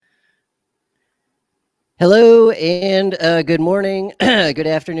Hello and good morning, good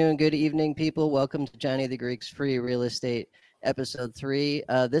afternoon, good evening, people. Welcome to Johnny the Greek's Free Real Estate Episode 3.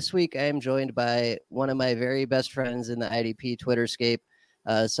 This week I am joined by one of my very best friends in the IDP Twitterscape,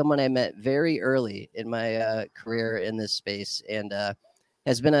 someone I met very early in my career in this space and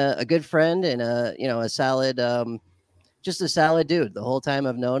has been a good friend and a solid, just a solid dude the whole time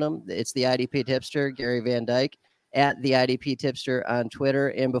I've known him. It's the IDP tipster, Gary Van Dyke, at the IDP tipster on Twitter.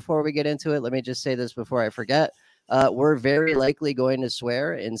 And before we get into it, let me just say this before I forget. We're very likely going to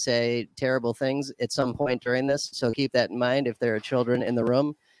swear and say terrible things at some point during this. So keep that in mind. If there are children in the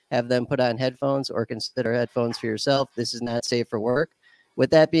room, have them put on headphones or consider headphones for yourself. This is not safe for work. With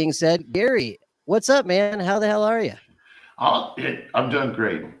that being said, Gary, what's up, man? How the hell are you? I'm doing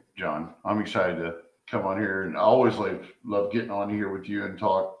great, John. I'm excited to come on here, and I always love getting on here with you and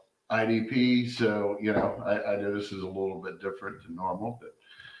talk IDP. So I know this is a little bit different than normal,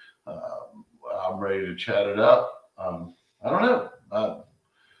 but I'm ready to chat it up. I don't know,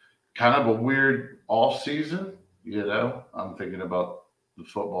 kind of a weird off season. I'm thinking about the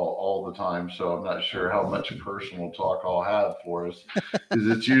football all the time, so I'm not sure how much personal talk I'll have for us because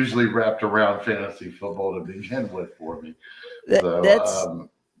it's usually wrapped around fantasy football to begin with for me. That, So that's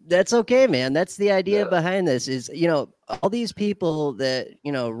that's okay, man. That's the idea the behind this is, all these people that,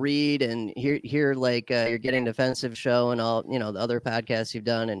 read and hear like you're getting defensive show and all, the other podcasts you've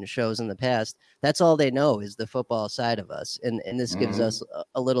done and shows in the past. That's all they know is the football side of us. And this gives mhm. us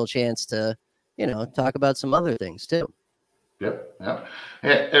a little chance to, talk about some other things too. Yep.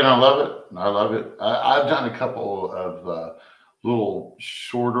 And I love it. I love it. I've done a couple of little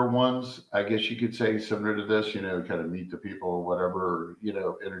shorter ones, I guess you could say, similar to this. Kind of meet the people or whatever.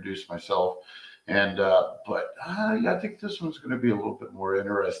 Introduce myself. And but yeah, I think this one's going to be a little bit more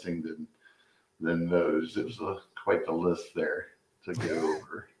interesting than those. It was quite the list there to go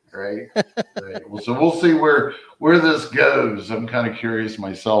over. Right. Right. Well, so we'll see where this goes. I'm kind of curious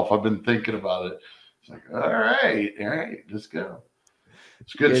myself. I've been thinking about it. It's like, all right, let's go.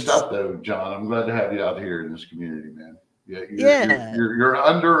 It's good It's stuff, though, John. I'm glad to have you out here in this community, man. Yeah, yeah. you're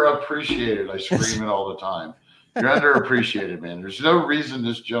underappreciated. I scream it all the time. You're underappreciated, man. There's no reason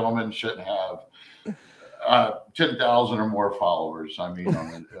this gentleman shouldn't have 10,000 or more followers. I mean,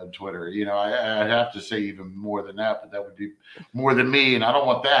 on Twitter. I'd have to say even more than that, but that would be more than me, and I don't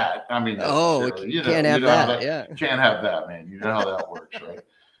want that. I mean, Oh, we necessarily. can't You have know how that. that Yeah. can't have that, man. You know how that works, right?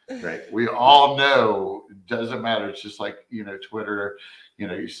 Right. We all know it doesn't matter. It's just like, Twitter,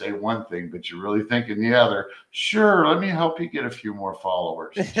 you say one thing, but you're really thinking the other. Sure, let me help you get a few more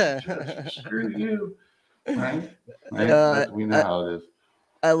followers. Screw you. Right? Right? uh, But we know I, how it is.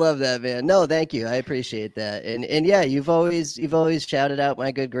 I love that, man. No, thank you. I appreciate that. And yeah, you've always shouted out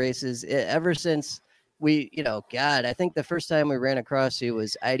my good graces ever since God, I think the first time we ran across you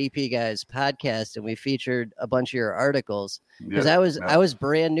was IDP Guys podcast and we featured a bunch of your articles because I Yep. was I Yep. was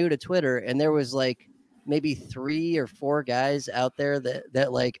brand new to Twitter and there was like maybe 3 or 4 guys out there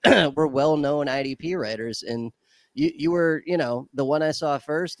that like were well-known IDP writers and you were, the one I saw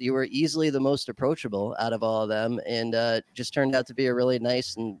first. You were easily the most approachable out of all of them, and just turned out to be a really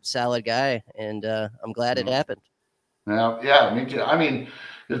nice and solid guy. And I'm glad it Mm. happened. Now, yeah, me too. I mean,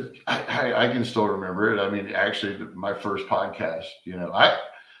 I can still remember it. I mean, actually, my first podcast.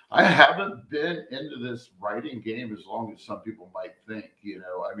 I haven't been into this writing game as long as some people might think.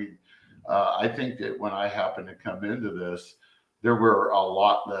 I mean, I think that when I happened to come into this, there were a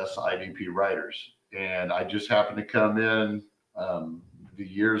lot less IDP writers, and I just happened to come in. The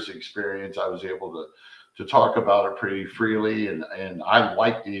years experience, I was able to talk about it pretty freely, and I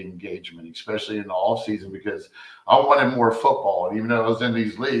like the engagement, especially in the off season because I wanted more football. And even though I was in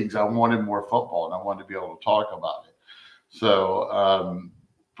these leagues, I wanted more football and I wanted to be able to talk about it. So,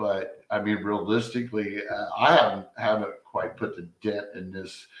 but I mean, realistically, I haven't quite put the dent in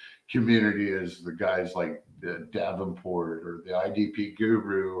this community as the guys like Davenport or the IDP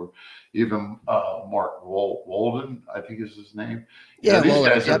Guru or even Mark Walden, I think is his name. Yeah, These Muller.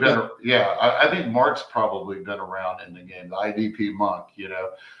 guys have Yep, yep. been, yeah, I think Mark's probably been around in the game, the IDP Monk,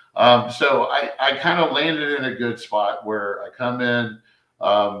 So I kind of landed in a good spot where I come in.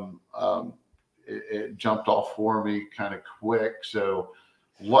 Um, um, it jumped off for me kind of quick. So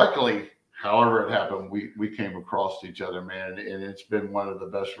luckily, however it happened, we came across each other, man, and it's been one of the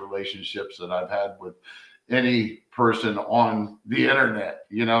best relationships that I've had with any person on the internet.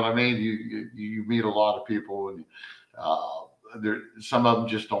 You know what I mean? You meet a lot of people, and some of them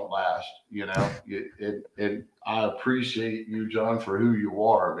just don't last. And I appreciate you, John, for who you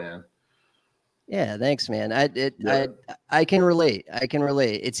are, man. Yeah, thanks, man. I Yep. can relate. I can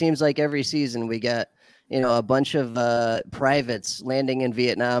relate. It seems like every season we get, a bunch of privates landing in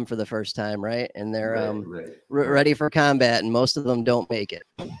Vietnam for the first time, right? And they're Right. ready for combat, and most of them don't make it.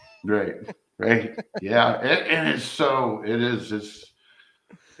 Right. Yeah, and it's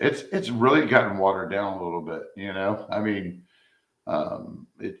really gotten watered down a little bit. I mean,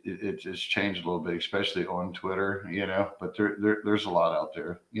 it just changed a little bit, especially on Twitter. But there's a lot out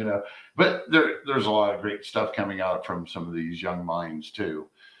there. But there's a lot of great stuff coming out from some of these young minds too.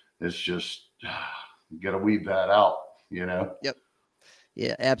 It's just you got to weed that out. Yep.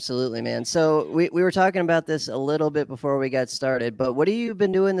 Yeah, absolutely, man. So we were talking about this a little bit before we got started, but what have you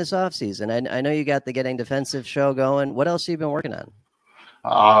been doing this off season? I know you got the Getting Defensive show going. What else have you been working on?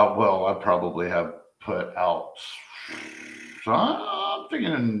 Well, I probably have put out, I'm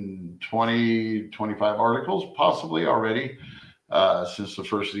thinking 20, 25 articles possibly already since the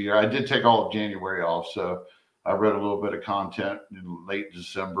first of the year. I did take all of January off, so I read a little bit of content in late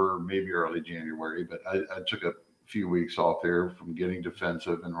December, maybe early January, but I took a few weeks off there from Getting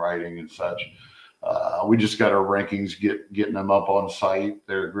Defensive and writing and such. We just got our rankings, getting them up on site,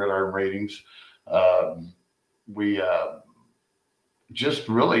 their Gridiron ratings. We just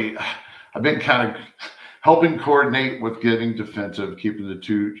really, I've been kind of helping coordinate with Getting Defensive, keeping the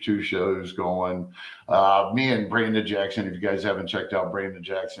two shows going. Me and Brandon Jackson, if you guys haven't checked out Brandon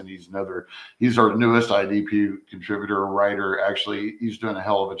Jackson, he's our newest IDP contributor, writer. Actually, he's doing a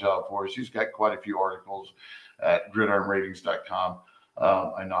hell of a job for us. He's got quite a few articles at gridironratings.com.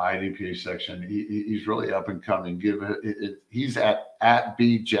 In the IDPA section. He's really up and coming. He's at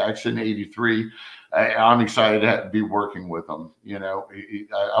bjackson83. I'm excited to be working with him.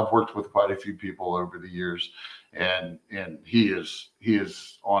 I've worked with quite a few people over the years, and he is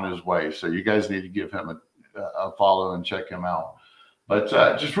on his way. So you guys need to give him a follow and check him out. But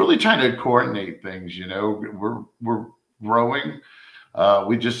just really trying to coordinate things. We're growing.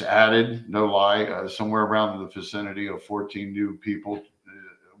 We just added, no lie, somewhere around the vicinity of 14 new people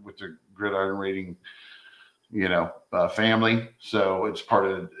with the Gridiron Rating, family. So it's part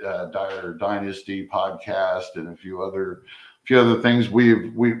of Dire Dynasty podcast and a few other things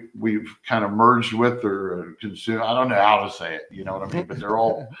we've kind of merged with or consumed. I don't know how to say it, you know what I mean? But they're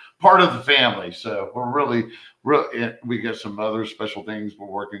all part of the family. So we're really, we got some other special things we're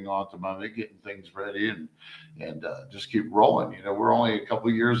working on at the moment, getting things ready and just keep rolling. We're only a couple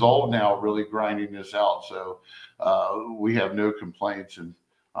of years old now, really grinding this out. So we have no complaints, and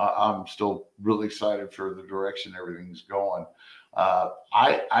I'm still really excited for the direction everything's going.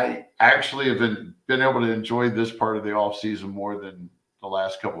 I actually have been able to enjoy this part of the off season more than the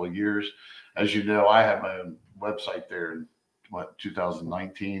last couple of years. As you know, I had my own website there in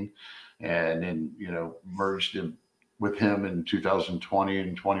 2019, and then merged with him in 2020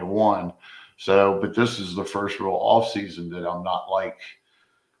 and 21. So, but this is the first real off season that I'm not like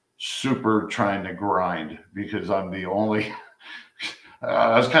super trying to grind, because I'm the only.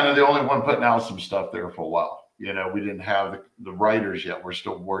 I was kind of the only one putting out some stuff there for a while. We didn't have the writers yet. We're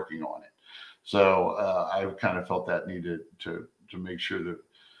still working on it. So I kind of felt that needed to make sure that,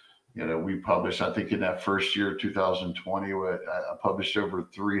 we published, I think in that first year, 2020, I published over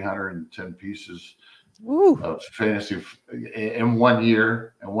 310 pieces of fantasy in 1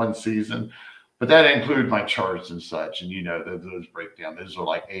 year and one season. But that included my charts and such. And, those break down. Those are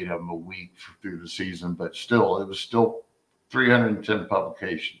like 8 of them a week through the season. But still, it was still 310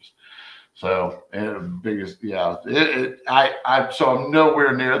 publications. So biggest, yeah. So I'm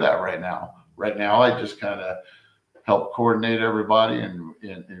nowhere near that right now. Right now, I just kind of help coordinate everybody and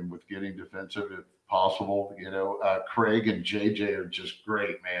with Getting Defensive if possible. Craig and JJ are just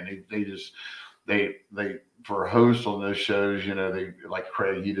great, man. They for a host on those shows, they like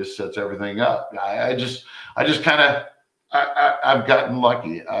Craig. He just sets everything up. I just kind of I've gotten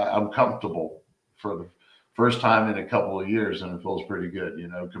lucky. I'm comfortable for the first time in a couple of years, and it feels pretty good,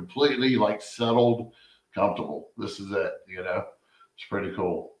 completely like settled, comfortable. This is it, it's pretty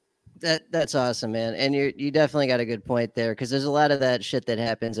cool. That's awesome, man. And you definitely got a good point there, because there's a lot of that shit that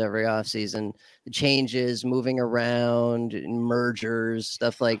happens every off season, the changes, moving around, mergers,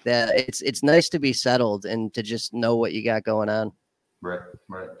 stuff like that. It's nice to be settled and to just know what you got going on. Right.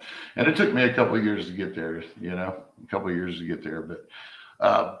 And it took me a couple of years to get there, but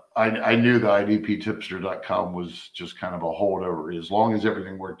I knew the IDPtipster.com was just kind of a holdover. As long as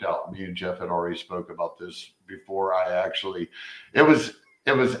everything worked out, me and Jeff had already spoke about this before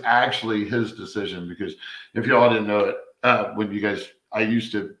it was actually his decision, because if y'all didn't know it, I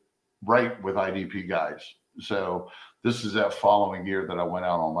used to write with IDP guys. So this is that following year that I went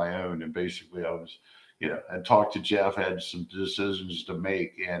out on my own, and basically I was, and talked to Jeff, had some decisions to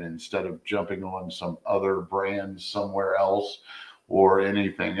make. And instead of jumping on some other brand somewhere else, or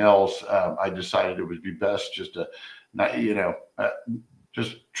anything else. I decided it would be best just to, not,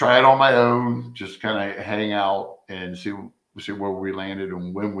 just try it on my own, just kind of hang out and see where we landed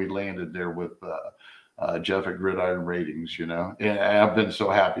and when we landed there with Jeff at Gridiron Ratings. And I've been so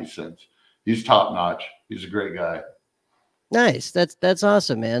happy since. He's top notch. He's a great guy. Nice. That's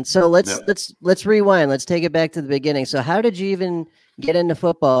awesome, man. So let's rewind. Let's take it back to the beginning. So how did you even get into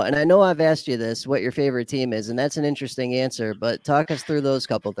football? And I know I've asked you this, what your favorite team is, and that's an interesting answer, but talk us through those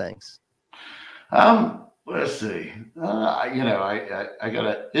couple things. Let's see. I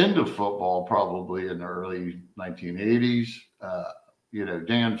got into football probably in the early 1980s.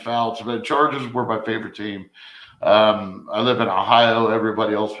 Dan Fouts, but Chargers were my favorite team. I live in Ohio.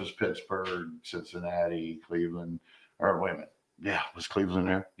 Everybody else was Pittsburgh, Cincinnati, Cleveland. Or wait a minute. Yeah, was Cleveland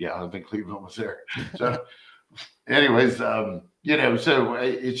there? Yeah, I think Cleveland was there. So, anyways, so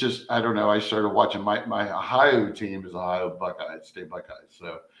it's just, I don't know. I started watching my Ohio team is Ohio Buckeyes, State Buckeyes.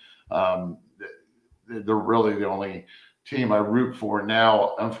 So, they're really the only team I root for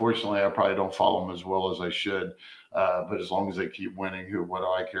now. Unfortunately, I probably don't follow them as well as I should. But as long as they keep winning, what do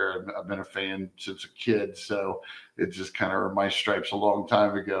I care? I've been a fan since a kid, so it just kind of earned my stripes a long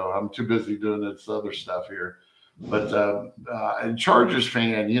time ago. I'm too busy doing this other stuff here. But a Chargers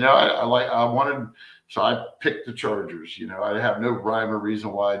fan, so I picked the Chargers. I have no rhyme or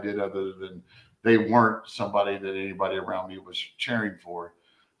reason why I did, other than they weren't somebody that anybody around me was cheering for.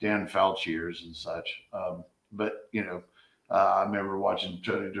 Dan Fouts years and such. But I remember watching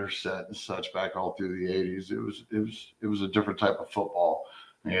Tony Dorsett and such back all through the 80s. It was a different type of football.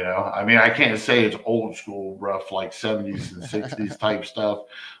 I can't say it's old school rough like 70s and 60s type stuff,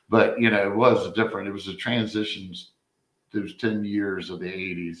 but it was different. It was a transition. Those 10 years of the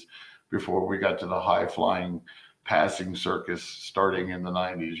 80s before we got to the high flying passing circus starting in the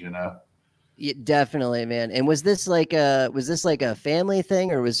 90s. Yeah, definitely, man. And was this like a family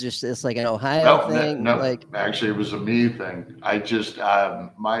thing, or was this like an Ohio thing? No, actually, it was a me thing. I just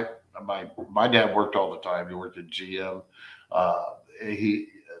my dad worked all the time. He worked at GM. He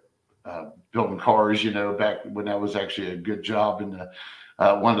building cars. Back when that was actually a good job and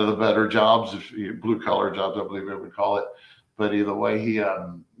one of the better jobs, blue collar jobs, I believe they would call it. But either way, he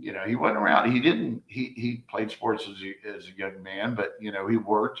went around. He played sports as a young man, but he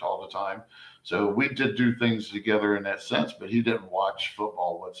worked all the time. So we did do things together in that sense, but he didn't watch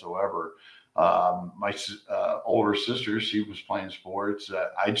football whatsoever. My older sister, she was playing sports.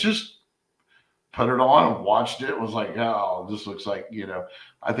 I just put it on and watched it. Was like, oh, this looks like,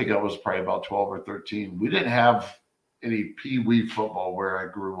 I think I was probably about 12 or 13. We didn't have any pee-wee football where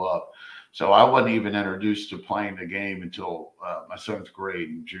I grew up. So I wasn't even introduced to playing the game until my 7th grade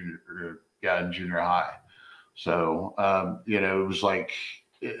in junior high. So, it was like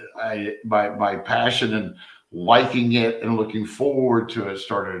my passion and liking it and looking forward to it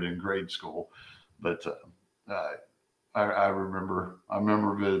started in grade school. But I remember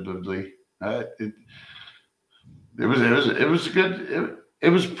vividly. It was good. It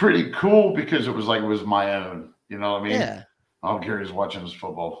was pretty cool because it was like it was my own. You know what I mean? Yeah. Oh, Gary's watching his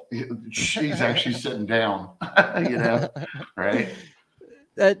football. He's actually sitting down. Right?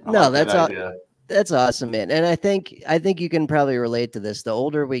 That's awesome, man. And I think you can probably relate to this. The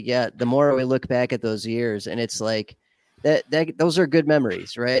older we get, the more we look back at those years, and it's like that those are good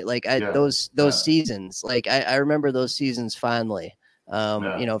memories, right? Like those seasons. Like I remember those seasons fondly.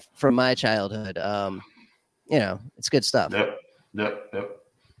 From my childhood. It's good stuff. Yep.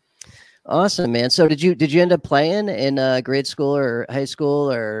 Awesome, man. So did you end up playing in grade school or high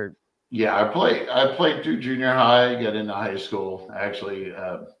school or? Yeah, I played through junior high, got into high school. Actually,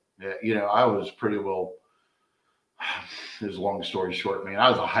 I was pretty well. This long story short, man, I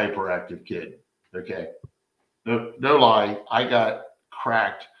was a hyperactive kid. Okay, no lie, I got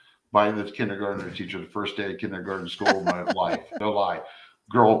cracked by the kindergarten teacher the first day of kindergarten school of my life. No lie.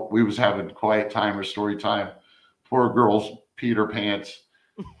 Girl, we was having quiet time or story time. Poor girl's peed her pants.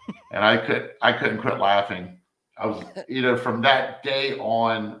 And I couldn't quit laughing. I was, from that day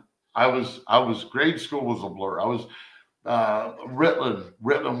on, I was grade school was a blur. I was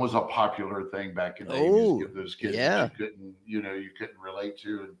Ritalin was a popular thing back in the 80s. Give those kids that you couldn't relate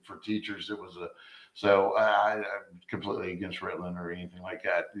to, and for teachers it was so I'm completely against Ritalin or anything like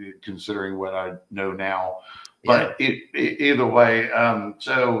that, considering what I know now. But either way,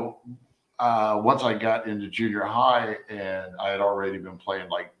 so once I got into junior high and I had already been playing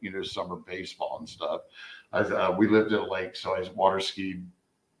summer baseball and stuff, we lived at a lake, so I water skied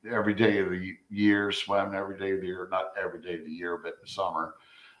every day of the year, swam every day of the year, not every day of the year, but the summer.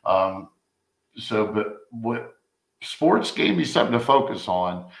 But what sports gave me something to focus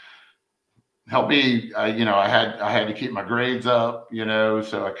on. helped me. I had to keep my grades up,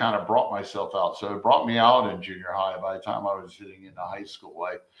 so I kind of brought myself out. So it brought me out in junior high. By the time I was hitting into high school,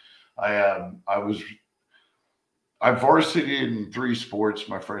 I varsited in three sports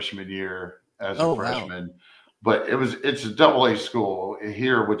my freshman year as a Oh wow. freshman, but it's a double A school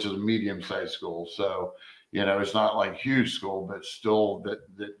here, which is a medium sized school. So, it's not like huge school, but still that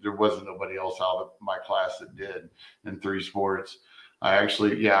there wasn't nobody else out of my class that did in three sports. I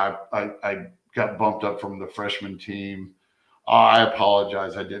actually, yeah, I got bumped up from the freshman team. I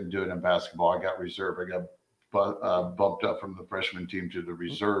apologize. I didn't do it in basketball. I got reserve. I got bumped up from the freshman team to the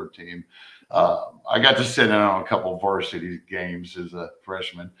reserve team. I got to sit in on a couple of varsity games as a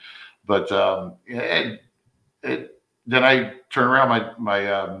freshman, but then I turned around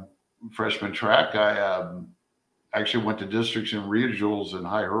my freshman track. I actually went to districts and regionals and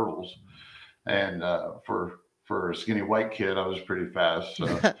high hurdles, and for a skinny white kid, I was pretty fast. So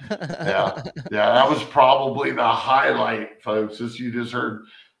yeah, yeah, that was probably the highlight, folks. As you just heard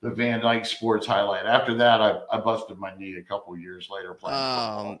the Van Dyke Sports highlight. After that, I busted my knee a couple of years later playing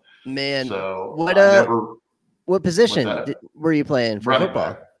football. Man, So what I never. what What's position that? were you playing for Running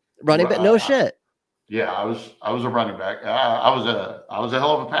football? back. Running back? No shit. Yeah, I was a running back. I was a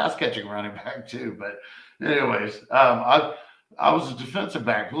hell of a pass catching running back too. But anyways, I was a defensive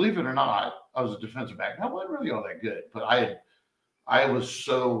back. Believe it or not, I was a defensive back. I wasn't really all that good, but I was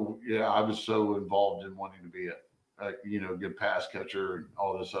so involved in wanting to be a good pass catcher and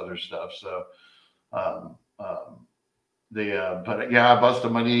all this other stuff. So um, um, but yeah, I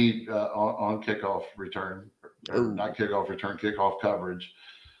busted my knee on kickoff return, or Oh, not kickoff return, kickoff coverage.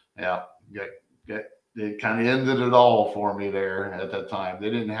 Yeah, get get it kind of ended it all for me there at that time. They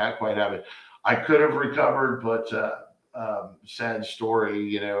didn't quite have it. I could have recovered, but sad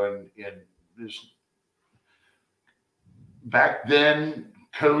story, and this back then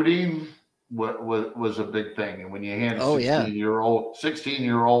coding was a big thing. And when you hand a oh yeah.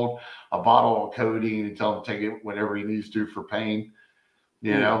 16-year old a bottle of codeine and tell him to take it whatever he needs to for pain, Ooh,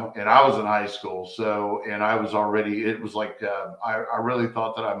 and I was in high school. So, and I was already, it was like, I really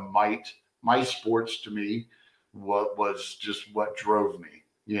thought that my sports to me, what was just what drove me,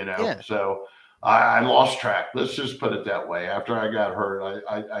 yeah. so I lost track. Let's just put it that way. After I got hurt,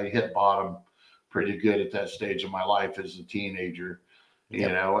 I hit bottom pretty good at that stage of my life as a teenager,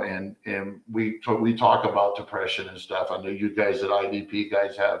 Yep. and we talk about depression and stuff. I know you guys at IDP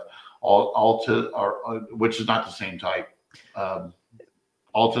guys have all to, or which is not the same type. Um,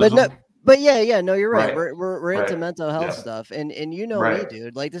 But no, Autism? but yeah, no, you're right. Right. We're into Right. mental health Yeah. stuff, and you know me, Right.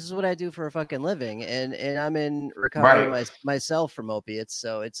 dude. Like this is what I do for a fucking living, and I'm in recovery Right. myself from opiates.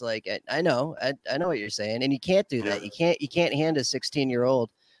 So it's like I know what you're saying, and you can't do Yeah. that. You can't hand a 16-year-old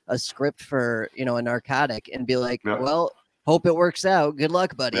a script for a narcotic and be like, Yeah. well, hope it works out. Good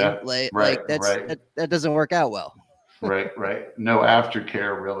luck, buddy. Yeah. Like Right. Right. that doesn't work out well. Right. Right. No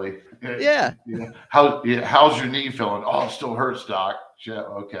aftercare, really. Yeah, Yeah. How's your knee feeling? Oh, it still hurts, doc. Yeah.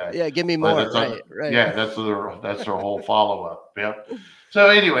 Okay. yeah. Give me But more. Right, right. yeah, that's their whole follow up. Yep. So,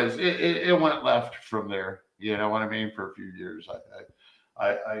 anyways, it went left from there. You know what I mean? For a few years,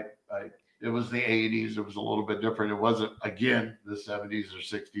 I it was the 80s. It was a little bit different. It wasn't again the 70s or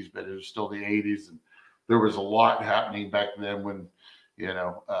 60s, but it was still the 80s, and there was a lot happening back then when you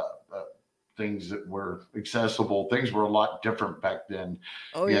know uh, things that were accessible. Things were a lot different back then.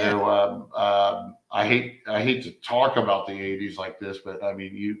 Oh yeah. I hate to talk about the 80s like this, but I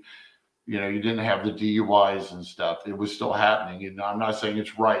mean you didn't have the DUIs and stuff. It was still happening. And I'm not saying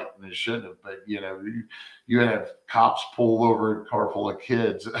it's right and it shouldn't have, but you had cops pull over a car full of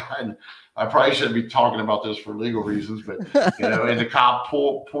kids. And I probably shouldn't be talking about this for legal reasons, but and the cop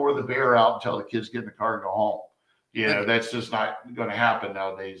pour the beer out and tell the kids get in the car and go home. Like, That's just not going to happen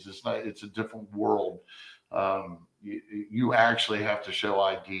nowadays. It's a different world. You actually have to show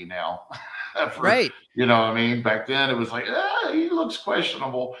ID now. for right. you know what I mean? Back then it was like, he looks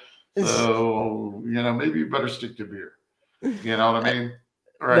questionable. So, maybe you better stick to beer. You know what I I- mean?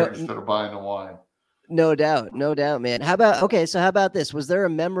 no, Right, instead of buying the wine. no doubt, no doubt, man. So how about this? Was there a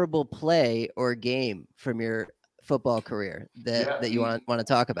memorable play or game from your football career that Yeah. you want to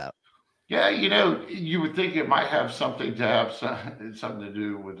talk about? Yeah, you would think it might have something to have something to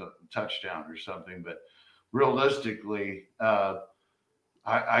do with a touchdown or something, but realistically,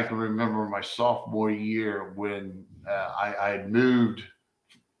 I can remember my sophomore year when I had moved.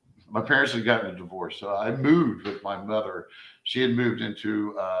 My parents had gotten a divorce, so I moved with my mother. She had moved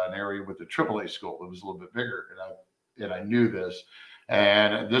into an area with a AAA school. It was a little bit bigger, and I knew this.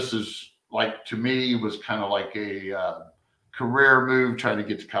 And this is like to me was kind of like a career move, trying to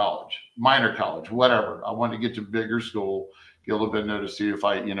get to college, minor college, whatever. I wanted to get to bigger school, get a little bit of notice, see if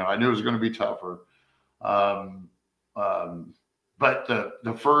I knew it was going to be tougher. Um, but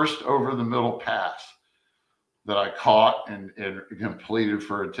the first over the middle pass that I caught and completed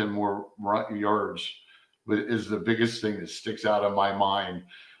for a 10 more yards is the biggest thing that sticks out of my mind.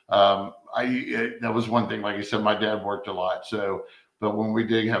 That was one thing. Like I said, my dad worked a lot, so but when we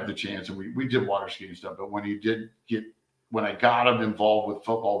did have the chance, and we did water skiing stuff, but when I got him involved with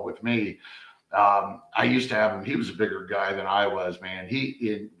football with me, I used to have him. He was a bigger guy than I was, man.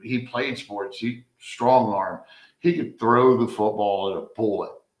 He played sports. He strong arm. He could throw the football at a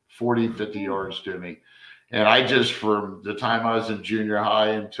bullet, 40, 50 yards to me. And I just, from the time I was in junior high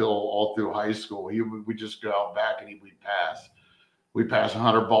until all through high school, we just go out back and we'd pass. We'd pass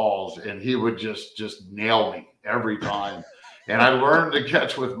 100 balls, and he would just nail me every time. And I learned to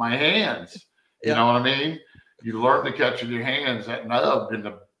catch with my hands. You know what I mean? You learn to catch with your hands. That nub and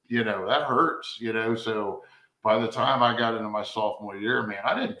that hurts. So by the time I got into my sophomore year, man,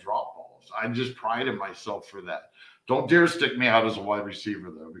 I didn't drop balls. I just prided myself for that. Don't dare stick me out as a wide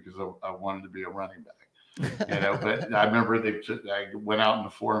receiver though, because I wanted to be a running back. But I remember I went out in the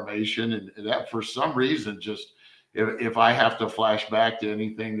formation, and that for some reason, just if I have to flash back to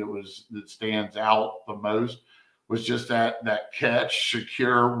anything that stands out the most, was just that catch,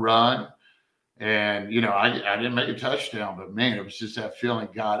 secure run. And I didn't make a touchdown, but man, it was just that feeling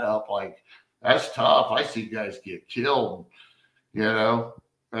got up like, that's tough. I see guys get killed,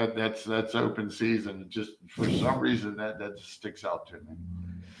 that's open season. Just for some reason that just sticks out to me.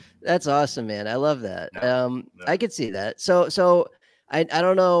 That's awesome, man. I love that. Yeah. I could see that. So I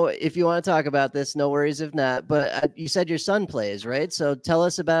don't know if you want to talk about this. No worries if not. But you said your son plays, right? So tell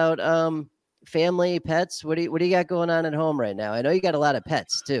us about family, pets. What do you got going on at home right now? I know you got a lot of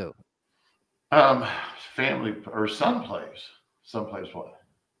pets too. Family or son plays. Son plays what?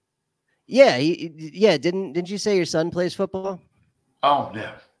 Yeah, Didn't you say your son plays football? Oh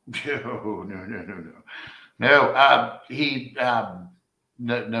no, no. He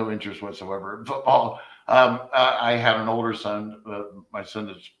no interest whatsoever in football. I have an older son. My son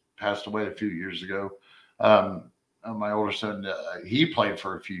has passed away a few years ago. My older son, he played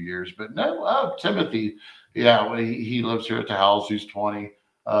for a few years, but no, Timothy, yeah, he lives here at the house. He's 20,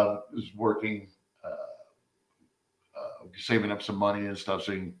 is working, saving up some money and stuff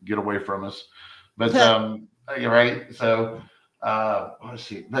so he can get away from us. But, right. So, let's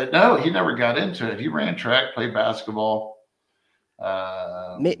see. But no, he never got into it. He ran track, played basketball.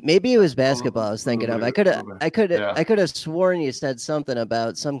 Maybe it was basketball I was thinking of. I could have sworn you said something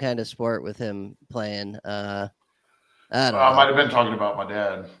about some kind of sport with him playing. I don't know. I might have been talking about my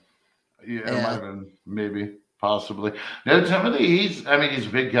dad. Yeah, it might have been, maybe, possibly. No, Timothy, he's a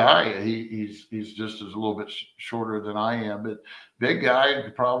big guy. He's just a little bit shorter than I am, but big guy.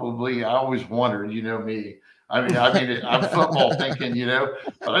 Probably, I always wondered. Me. I'm football thinking,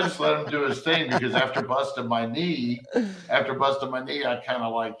 but I just let him do his thing, because after busting my knee, I kind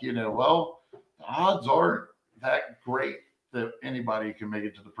of like, well, the odds aren't that great that anybody can make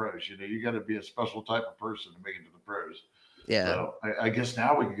it to the pros. You got to be a special type of person to make it to the pros. Yeah. So I guess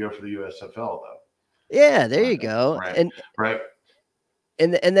now we can go for the USFL though. Yeah, there you go. Right.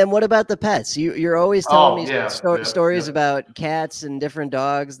 And then what about the pets? You're always telling me stories about cats and different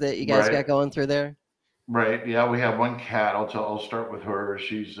dogs that you guys got going through there. Right. Yeah, we have one cat. I'll start with her.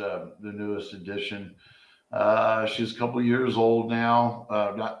 She's the newest addition. She's a couple years old now.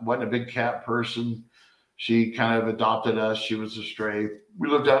 Wasn't a big cat person. She kind of adopted us. She was a stray. We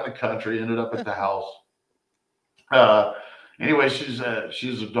lived out in the country. Ended up at the house. Anyway, she's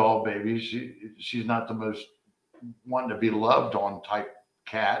a doll baby. She's not the most wanting to be loved on type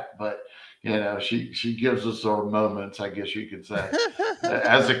cat, but she gives us our moments, I guess you could say.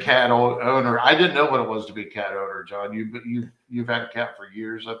 As a cat owner, I didn't know what it was to be a cat owner, John. You've had a cat for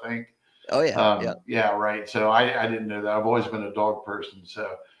years, I think. Oh yeah. Yeah, right. So I didn't know that. I've always been a dog person.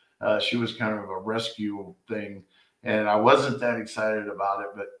 So she was kind of a rescue thing, and I wasn't that excited about it.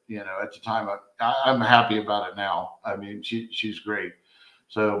 But at the time, I'm happy about it now. I mean, she's great.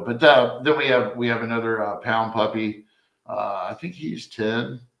 So, but then we have another pound puppy. I think he's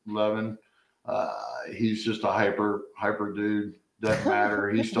 10, 11. He's just a hyper dude. Doesn't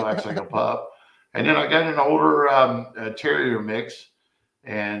matter. He still acts like a pup. And then I got an older terrier mix,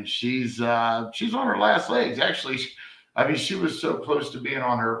 and she's on her last legs. Actually, she was so close to being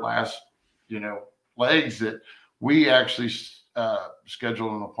on her last, legs that we actually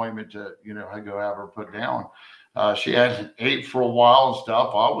scheduled an appointment to, go have her put down. She hadn't ate for a while and stuff.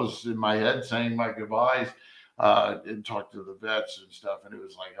 I was in my head saying my goodbyes. And talked to the vets and stuff, and it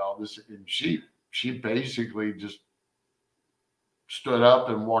was like, oh, this. And she basically just stood up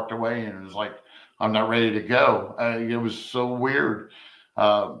and walked away, and it was like, I'm not ready to go. It was so weird.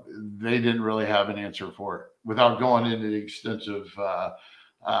 They didn't really have an answer for it without going into the extensive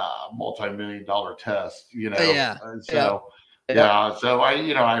multi-million dollar test, Yeah. And Yeah. so, Yep. yeah, so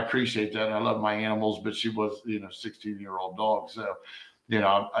I appreciate that. I love my animals, but she was, 16-year-old dog. So,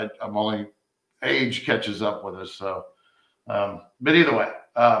 I'm only age catches up with us. So, but either way,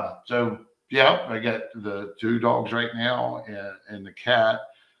 so yeah, I got the two dogs right now and the cat.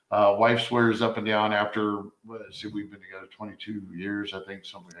 Wife swears up and down after, let's see, we've been together 22 years, I think,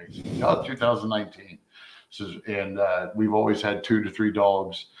 something like that. 2019. So, and we've always had 2 to 3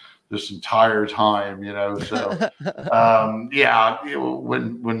 dogs this entire time, So, yeah,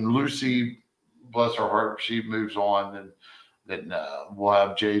 when Lucy, bless her heart, she moves on, then we'll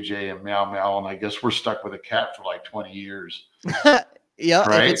have JJ and Meow Meow, and I guess we're stuck with a cat for like 20 years, Yeah,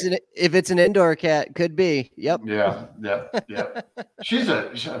 right? if it's an indoor cat, could be. Yep. Yeah, yeah, yeah.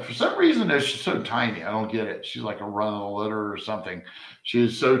 For some reason though, she's so tiny. I don't get it. She's like a run of the litter or something. She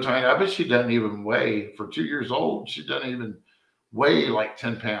is so tiny. I bet she doesn't even weigh for 2 years old. She doesn't even weigh like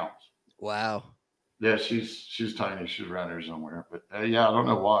 10 pounds. Wow. Yeah, she's tiny. She's around here somewhere. But yeah, I don't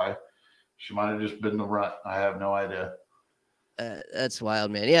know why. She might have just been the runt. I have no idea. That's wild,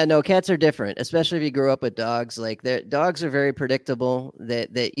 man. Yeah, no, cats are different, especially if you grew up with dogs. Like their dogs are very predictable.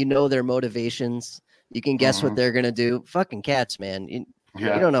 That their motivations. You can guess what Hmm. they're gonna do. Fucking cats, man. You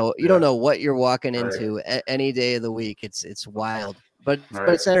Yeah, don't know. You don't yeah. know what you're walking Right, into any day of the week. It's wild, but right,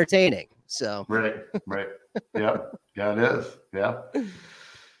 it's entertaining. So right, right. Yep. Yeah, it is. Yeah.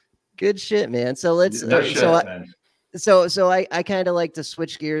 good shit, man. So let's. No shit, man. So I kind of like to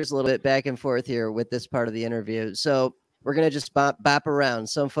switch gears a little bit back and forth here with this part of the interview. So we're gonna just bop around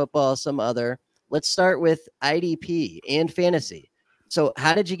some football, some other. Let's start with IDP and fantasy. So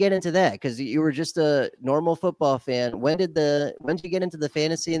how did you get into that? Because you were just a normal football fan. When did you get into the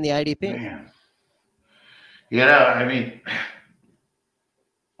fantasy and the IDP? Man. I mean,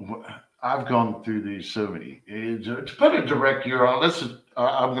 I've gone through these so many. To put a direct year on,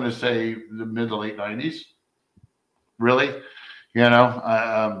 I'm going to say the mid to late 90s, really.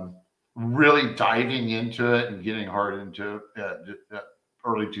 Really diving into it and getting hard into it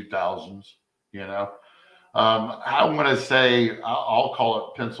early 2000s, you know. I'm going to say, I'll call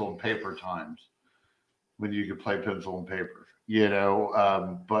it pencil and paper times when you could play pencil and paper,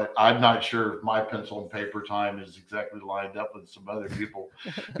 but I'm not sure if my pencil and paper time is exactly lined up with some other people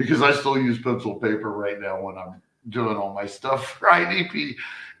because I still use pencil and paper right now when I'm doing all my stuff for IDP,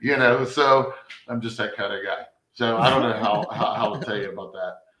 so I'm just that kind of guy. So I don't know how to tell you about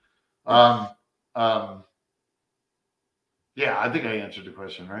that. Um, yeah, I think I answered the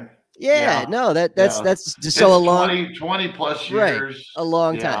question, right? Yeah, Yeah. no, that's Yeah. that's just so a It's long 20 plus right, years. a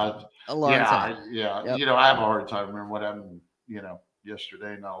long time, Yeah. a long Yeah. time. Yeah. Yep. I have a hard time remembering what happened,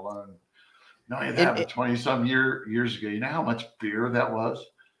 yesterday, not alone. Not only that, And but 20 some years ago, you know how much beer that was?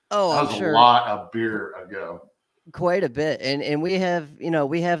 oh, That I'm was a sure lot of beer ago. quite a bit. And we have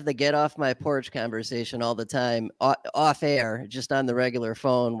the get off my porch conversation all the time off air, just on the regular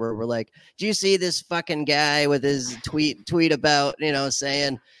phone, where we're like, do you see this fucking guy with his tweet about,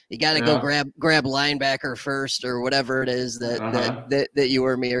 saying you got to go Yeah. grab linebacker first or whatever it is Uh-huh. that you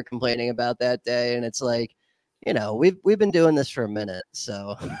or me are complaining about that day. And it's like, we've been doing this for a minute.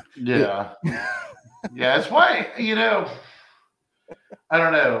 So we, Yeah. Yeah. It's why, I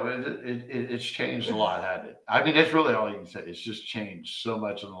don't know. It's changed a lot, hasn't it? I mean, that's really all you can say. It's just changed so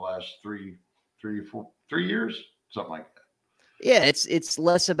much in the last 3 years, something like that. yeah, it's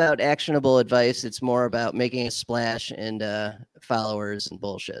less about actionable advice. It's more about making a splash and followers and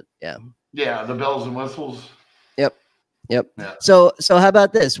bullshit. Yeah. Yeah, the bells and whistles. Yep. Yep. Yeah. So how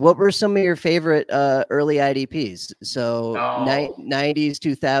about this? What were some of your favorite early IDPs? So Oh, 90s,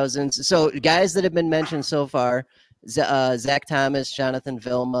 2000s. So guys that have been mentioned so far: Zach Thomas, Jonathan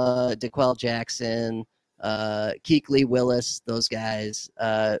Vilma, DeQuell Jackson, Keekly Willis. Those guys.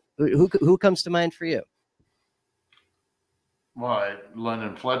 Who comes to mind for you? what?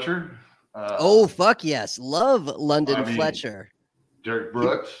 London Fletcher. Oh fuck yes, love London I mean, Fletcher. Derek He,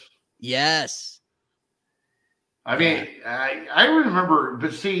 Brooks. yes. I Yeah. mean, I remember,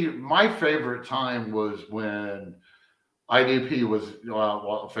 but see, my favorite time was when IDP was,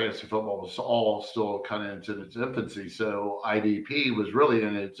 well, fantasy football was all still kind of in its infancy. So IDP was really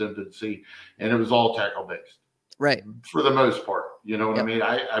in its infancy, and it was all tackle based Right. for the most part. You know what I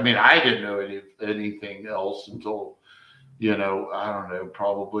Yep. mean? I didn't know anything else until, I don't know,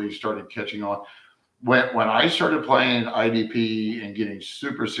 probably started catching on when I started playing IDP and getting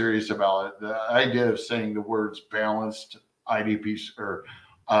super serious about it. The idea of saying the words balanced IDP or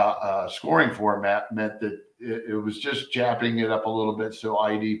scoring format meant that it was just japping it up a little bit so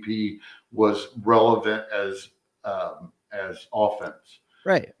IDP was relevant as offense.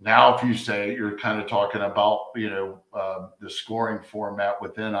 Right. Now, if you say you're kind of talking about, the scoring format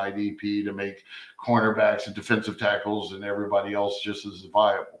within IDP to make cornerbacks and defensive tackles and everybody else just as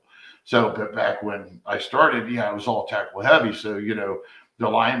viable. So, but back when I started, it was all tackle heavy. So, the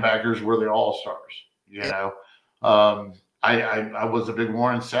linebackers were the all stars. I was a big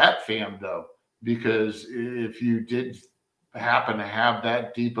Warren Sapp fan though, because if you did happen to have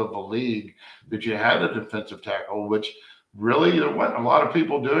that deep of a league that you had a defensive tackle, which really there wasn't a lot of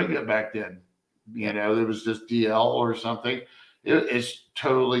people doing it back then. There was just DL or something. It's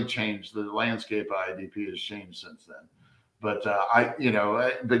totally changed. The landscape of IDP has changed since then. But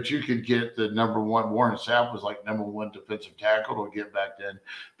but you could get the number one. Warren Sapp was like number one defensive tackle to get back then.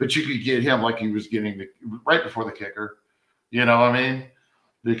 But you could get him like he was getting right before the kicker. You know what I mean?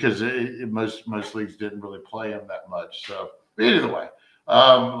 Because most leagues didn't really play him that much. So either way,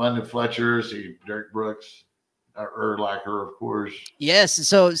 London Fletcher, Derek Brooks, Urlacher, of course. Yes.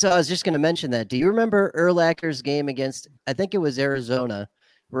 So I was just going to mention that. Do you remember Urlacher's game against, I think it was Arizona,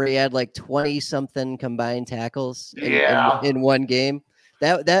 where he had like 20 something combined tackles in one game?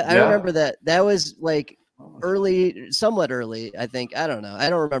 I remember that was like somewhat early. I think, I don't know. I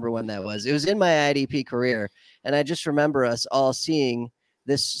don't remember when that was. It was in my IDP career. And I just remember us all seeing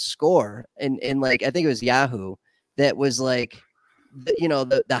this score in like, I think it was Yahoo, that was like,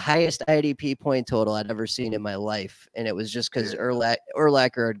 the highest IDP point total I'd ever seen in my life. And it was just because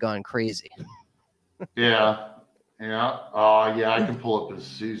Urlacher had gone crazy. Yeah. I can pull up his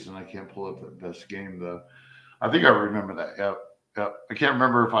season. I can't pull up the best game though. I think I remember that. Yep. I can't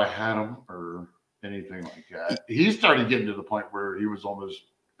remember if I had him or anything like that. He started getting to the point where he was almost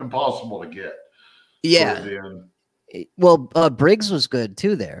impossible to get. Yeah. Well, Briggs was good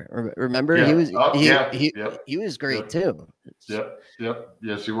too there. Remember? Yeah. He was great too. Yep.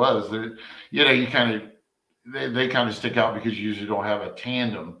 Yes, he was. You kind of they kind of stick out because you usually don't have a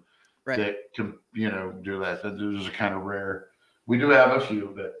tandem that can do that. Those are kind of rare. We do have a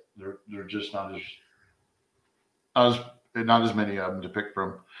few, but they're just not as many of them to pick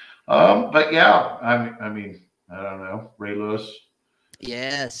from. But yeah, I mean, I don't know, Ray Lewis.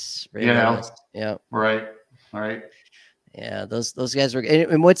 Yes, Ray Lewis. Yeah. Right. Yeah, those guys were.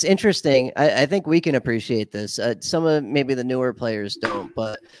 And what's interesting, I think we can appreciate this. Some of maybe the newer players don't,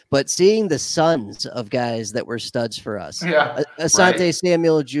 but seeing the sons of guys that were studs for us, Asante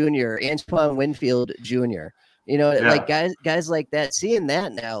Samuel Jr., Antoine Winfield Jr., like guys like that. Seeing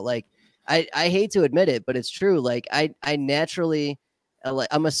that now, like I hate to admit it, but it's true. Like I naturally.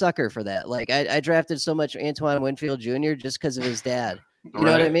 I'm a sucker for that. Like I drafted so much Antoine Winfield Jr. just because of his dad. You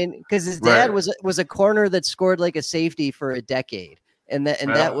know what I mean? Because his dad was a corner that scored like a safety for a decade, and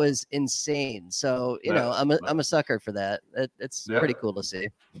that was insane. So I'm a sucker for that. It's pretty cool to see.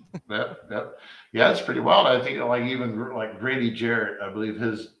 Yeah, it's pretty wild. I think like even like Grady Jarrett, I believe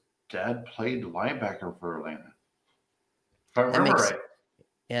his dad played linebacker for Atlanta. If I remember right.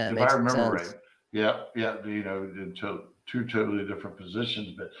 Yeah, if I remember right. Yeah. Until two totally different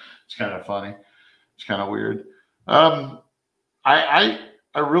positions, but it's kind of funny. It's kind of weird. I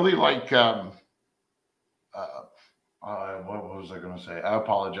really like what was I going to say? I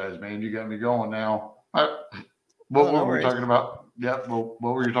apologize, man. You got me going now. What were we talking about? Yeah. Well,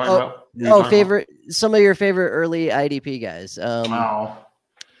 what were you talking about? Some of your favorite early IDP guys.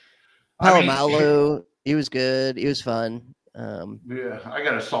 Palomalu, he was good. He was fun. I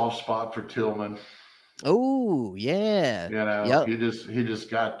got a soft spot for Tillman. Oh yeah. He just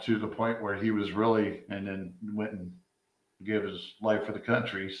got to the point where he was really, and then went and gave his life for the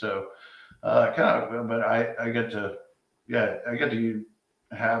country. So but I get to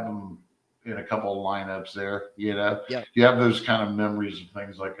have him in a couple of lineups there. You have those kind of memories and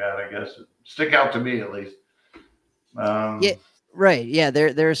things like that. I guess that stick out to me at least. Yeah. Right. Yeah.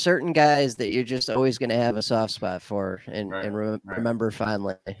 There are certain guys that you're just always going to have a soft spot for and remember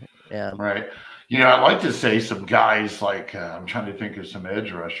fondly. Yeah. Right. I'd like to say some guys like I'm trying to think of some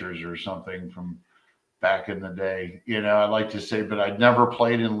edge rushers or something from back in the day. I'd like to say, but I'd never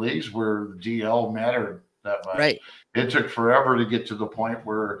played in leagues where DL mattered that much. Right. It took forever to get to the point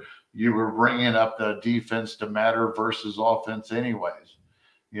where you were bringing up the defense to matter versus offense anyways.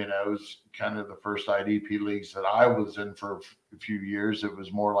 It was kind of the first IDP leagues that I was in for a few years. It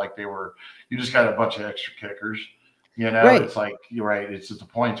was more like you just got a bunch of extra kickers. It's like, you're right. It's at the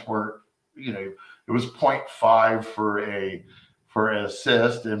points where, it was 0.5 for an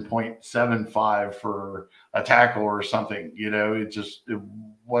assist and 0.75 for a tackle or something. It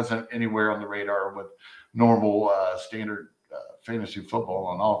wasn't anywhere on the radar with normal standard fantasy football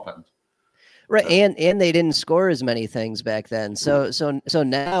on offense. Right, and they didn't score as many things back then. So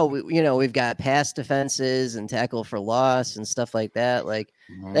now we've got pass defenses and tackle for loss and stuff like that. Like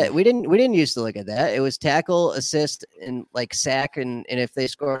that we didn't used to look at that. It was tackle, assist, and like sack, and if they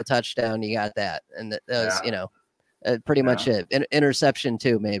score a touchdown, you got that, and that was pretty much it. Interception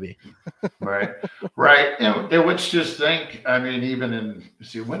too, maybe. Right. And which just think, I mean, even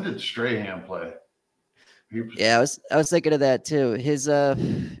when did Strahan play? Yeah, I was thinking of that too.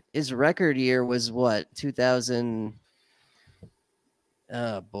 His record year was what, 2000.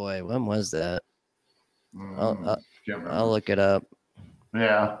 Oh boy, when was that? I'll look it up.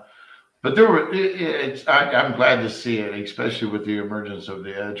 Yeah, but there were. I'm glad to see it, especially with the emergence of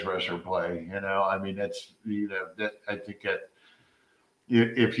the edge rusher play. I mean, that's that I think that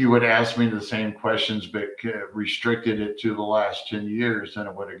if you would ask me the same questions but restricted it to the last 10 years, then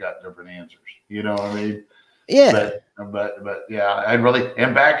it would have got different answers. You know what I mean? Yeah. But yeah, I really,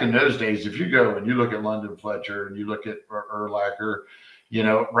 and back in those days, if you go and you look at London Fletcher and you look at Urlacher,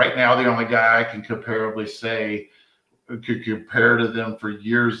 right now the only guy I can comparably say could compare to them for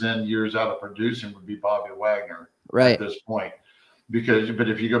years in, years out of producing would be Bobby Wagner at this point. But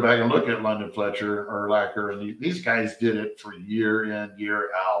if you go back and look at London Fletcher, Urlacher, and these guys did it for year in, year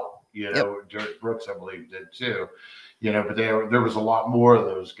out. Derek Brooks, I believe, did too. But there was a lot more of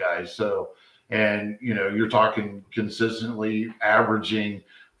those guys. So, and you're talking consistently averaging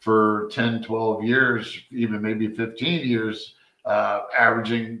for 10, 12 years, even maybe 15 years,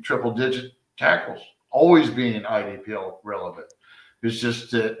 averaging triple-digit tackles, always being IDPL relevant. It's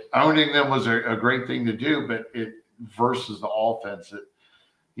just that owning them was a great thing to do, but it versus the offense,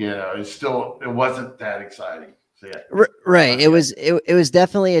 it wasn't that exciting. So, yeah. Right. It was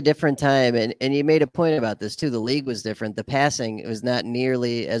definitely a different time, and you made a point about this too. The league was different. The passing was not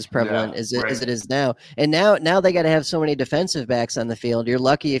nearly as prevalent as it is now. And now they got to have so many defensive backs on the field. You're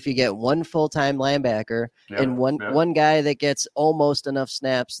lucky if you get one full-time linebacker and one guy that gets almost enough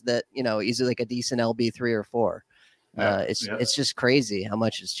snaps that he's like a decent LB3 or 4. It's just crazy how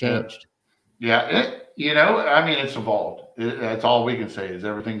much has changed. Yeah, I mean, it's evolved. That's all we can say is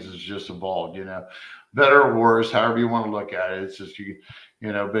everything's just evolved. Better or worse, however you want to look at it. It's just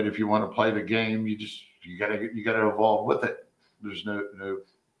but if you want to play the game, you gotta evolve with it. There's no.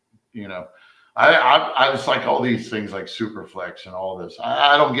 I just like all these things like Superflex and all this.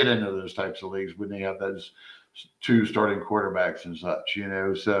 I don't get into those types of leagues when they have those 2 starting quarterbacks and such.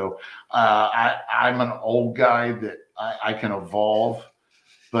 So I'm an old guy that I can evolve.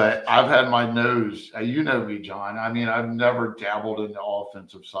 But I've had my nose, you know me, John. I mean, I've never dabbled in the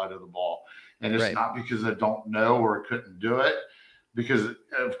offensive side of the ball. And it's not because I don't know or couldn't do it. Because,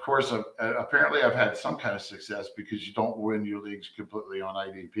 of course, apparently I've had some kind of success because you don't win your leagues completely on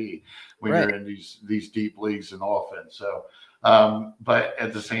IDP when you're in these deep leagues in offense. So, but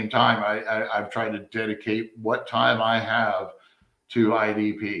at the same time, I've tried to dedicate what time I have to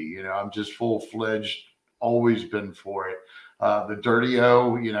IDP. I'm just full-fledged, always been for it. The dirty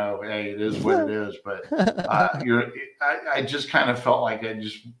O, hey, it is what it is. But I just kind of felt like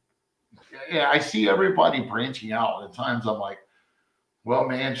I see everybody branching out. At times I'm like, well,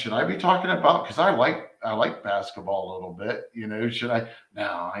 man, should I be talking about, because I like basketball a little bit, should I?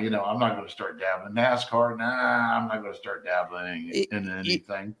 No, I'm not going to start dabbling NASCAR. Nah, I'm not going to start dabbling in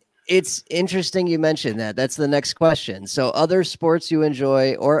anything. It's interesting you mentioned that. That's the next question. So other sports you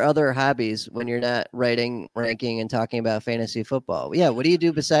enjoy or other hobbies when you're not writing, ranking, and talking about fantasy football. Yeah. What do you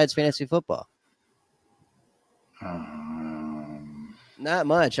do besides fantasy football? Not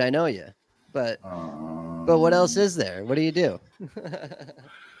much. I know you, but what else is there? What do you do?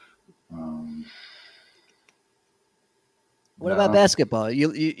 What about basketball? You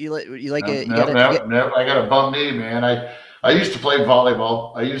like it? No, I got a bum knee, man. I used to play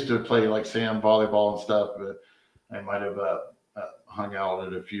volleyball. I used to play like sand volleyball and stuff, but I might have hung out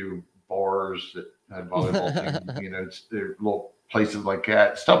at a few bars that had volleyball teams. There are little places like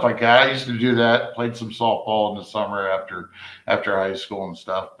that, stuff like that. I used to do that. Played some softball in the summer after high school and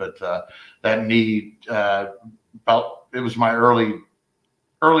stuff. But that knee, it was my early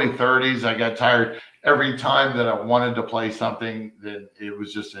 30s. I got tired. Every time that I wanted to play something, then it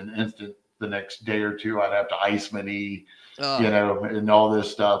was just an instant. The next day or two, I'd have to ice my knee, and all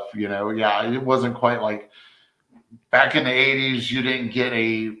this stuff. Yeah, it wasn't quite like back in the 80s. You didn't get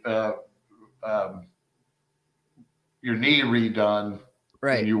your knee redone,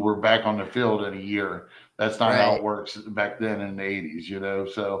 and you were back on the field in a year. That's not how it works back then in the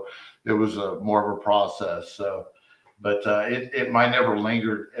 80s. So it was more of a process. So, but it might never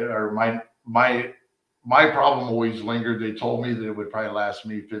lingered, or my problem always lingered. They told me that it would probably last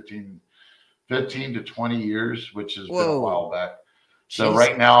me 15 to 20 years, which has been a while back. So Jesus.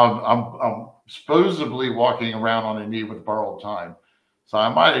 right now I'm supposedly walking around on a knee with borrowed time. So I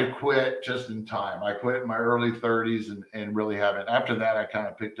might have quit just in time. I quit in my early 30s and really haven't. After that, I kind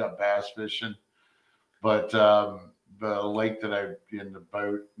of picked up bass fishing, but the lake that I in the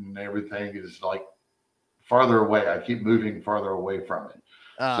boat and everything is like farther away. I keep moving farther away from it.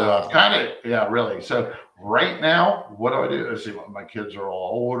 So I've Oh, kind of, yeah, really. So right now, what do? I see my kids are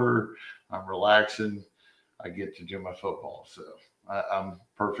all older. I'm relaxing. I get to do my football. So I'm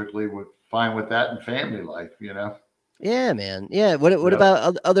perfectly fine with that and family life, you know? yeah, man. Yeah. What Yep.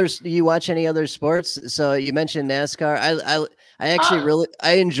 about others? Do you watch any other sports? So you mentioned NASCAR. I actually Ah, really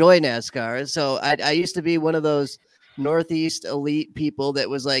I enjoy NASCAR. So I used to be one of those Northeast elite people that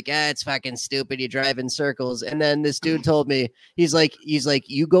was like, it's fucking stupid. You drive in circles. And then this dude told me, he's like,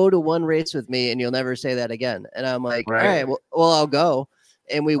 you go to one race with me and you'll never say that again. And I'm like, all right, right, well, I'll go.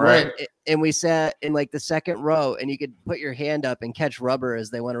 And we went right. and we sat in like the second row and you could put your hand up and catch rubber as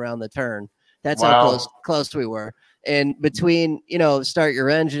they went around the turn. That's how Wow. close we were. And between, start your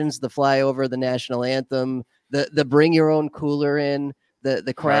engines, the flyover, the national anthem, the bring your own cooler in, the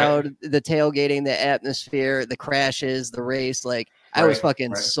Right, crowd, the tailgating, the atmosphere, the crashes, the race, like I was right,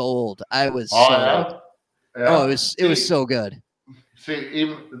 fucking right. sold. I was Oh, sold. yeah. Oh, Yeah. it was so good.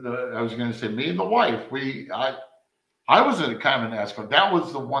 Even I was going to say, me and the wife, I was in a kind of an NASCAR. That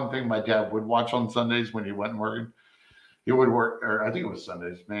was the one thing my dad would watch on Sundays when he went working. He would work, or I think it was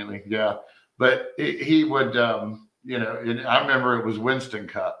Sundays mainly. Yeah, but he would, and I remember it was Winston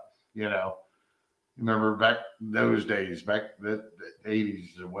Cup. You know, remember back those days, back the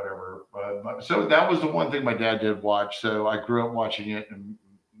 80s or whatever. So that was the one thing my dad did watch. So I grew up watching it, and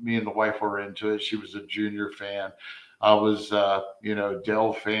me and the wife were into it. She was a Junior fan. I was,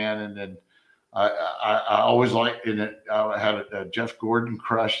 Dell fan, and then I always liked in it. I had a Jeff Gordon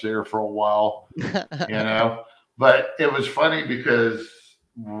crush there for a while, you know. But it was funny because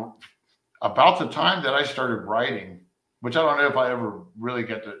about the time that I started writing, which I don't know if I ever really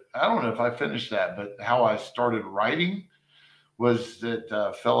get to, I don't know if I finished that, but how I started writing was that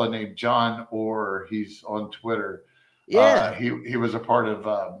a fella named John Orr, he's on Twitter. Yeah. He was a part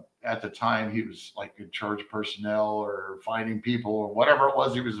of, at the time, he was like in charge of personnel or finding people or whatever it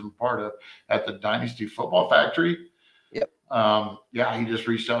was he was a part of at the Dynasty Football Factory. Yep. Yeah, he just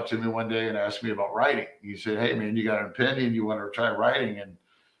reached out to me one day and asked me about writing. He said, "Hey, man, you got an opinion? You want to try writing?" And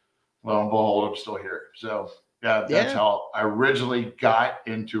lo and behold, I'm still here. So yeah, that's Yeah. how I originally got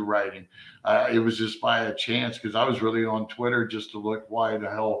into writing. It was just by a chance because I was really on Twitter just to look why the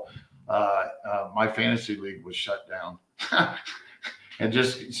hell my fantasy league was shut down. And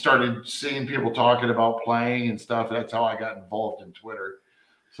just started seeing people talking about playing and stuff. That's how I got involved in Twitter.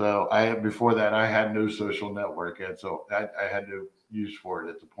 So before that I had no social network yet, so I had no use for it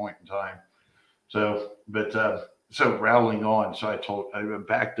at the point in time. So, but so rattling on. So I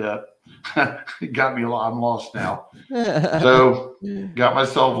backed up. It got me. I'm lost now. So got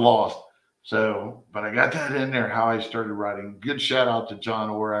myself lost. So, but I got that in there. How I started writing. Good shout out to John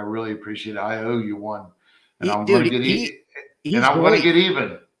Orr. I really appreciate it. I owe you one, and he, I'm going to dude, get he and he's I'm going to great. get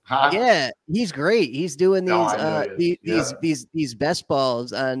even. Huh? Yeah, he's great. He's doing No, these I know he is. Yeah. these best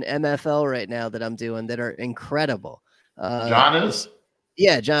balls on MFL right now that I'm doing that are incredible. John is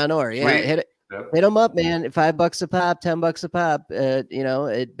Yeah, John Orr. Yeah, sweet. Yep. hit him up, man. $5 a pop, $10 a pop.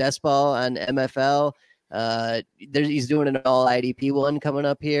 At best ball on MFL. He's doing an all IDP one coming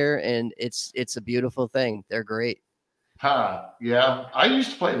up here, and it's a beautiful thing. They're great. Huh. Yeah. I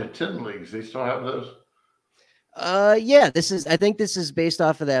used to play the 10 leagues. They still have those. Yeah, I think this is based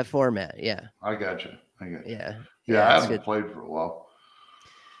off of that format. Yeah, I got you. I got you. yeah, Yeah, yeah. I It's haven't good. played for a while.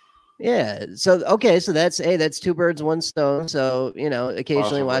 Yeah. So okay. So that's two birds, one stone. So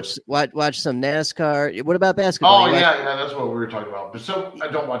occasionally Possibly. watch some NASCAR. What about basketball? Oh You watch? yeah, that's what we were talking about. But so I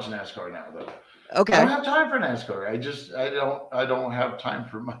don't watch NASCAR now though. I don't Okay. have time for NASCAR. I don't have time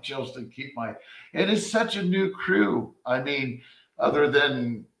for much else to keep my. It is such a new crew. I mean, other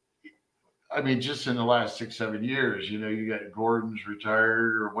than just in the last 6 7 years, you got Gordon's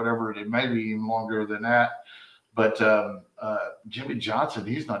retired or whatever. It may be even longer than that. But Jimmy Johnson,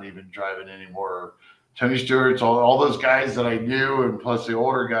 he's not even driving anymore. Tony Stewart's, all those guys that I knew, and plus the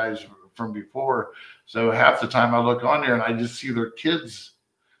older guys from before. So half the time I look on there and I just see their kids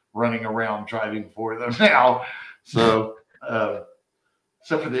running around driving for them now. So,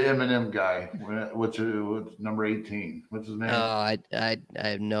 except for the Eminem guy, what's number 18? What's his name? Oh, I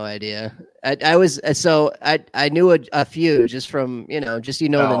have no idea. I knew a few just from the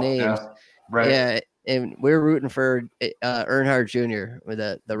Oh, names. yeah, right. Yeah, and we were rooting for Earnhardt Jr. with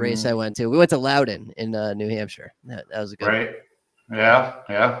the race I Mhm. went to. We went to Loudon in New Hampshire. That was a good one. Right. Yeah,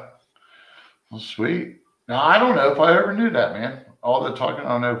 yeah. Well, sweet. Now I don't know if I ever knew that, man. all the talking. I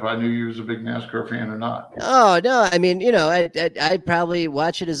don't know if I knew you was a big NASCAR fan or not. Oh no, I mean, I'd probably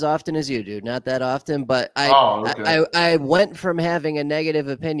watch it as often as you do, not that often, but Oh, okay. I went from having a negative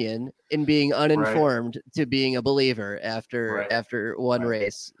opinion and being Right. uninformed to being a believer after Right. one Right.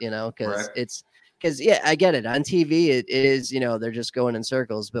 race, Right. because yeah, I get it. On TV, it is, they're just going in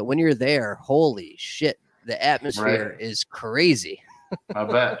circles, but when you're there, holy shit, the Right. atmosphere is crazy. I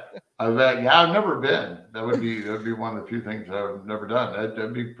bet. I bet. Yeah, I've never been. That would be one of the few things I've never done.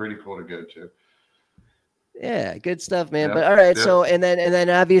 That'd be pretty cool to go to. Yeah, good stuff, man. But Yep. all right, Yep. so and then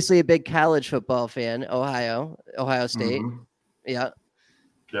obviously a big college football fan, Ohio State. Mm-hmm. Yeah.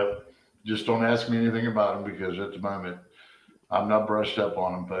 Yep. Just don't ask me anything about them because at the moment I'm not brushed up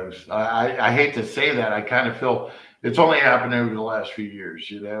on them, folks. I hate to say that. I kind of feel it's only happened over the last few years.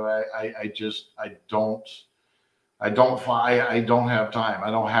 I don't have time.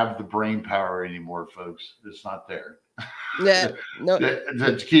 I don't have the brain power anymore, folks. It's not there. Yeah. No.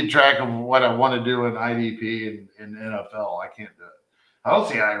 To keep track of what I want to do in IDP and NFL, I can't do it. I don't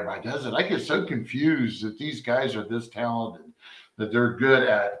see how everybody does it. I get so confused that these guys are this talented, that they're good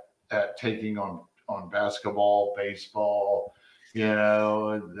at taking on basketball, baseball,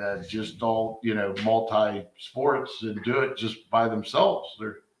 that just all multi sports and do it just by themselves.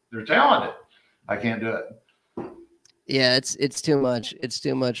 They're talented. I can't do it. Yeah, it's too much. It's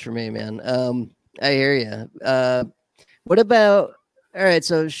too much for me, man. I hear you. What about all right,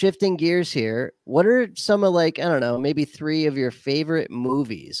 so shifting gears here. What are some of like, I don't know, maybe 3 of your favorite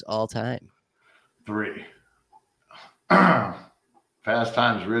movies all time? 3. Fast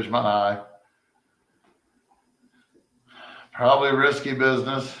Times, Ridgemont High. Probably Risky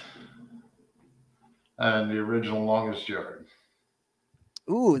Business and the original Longest Yard.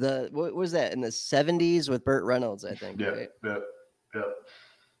 Ooh, what was that in the 70s with Burt Reynolds, I think, right? Yep.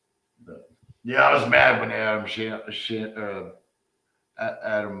 Yeah, I was mad when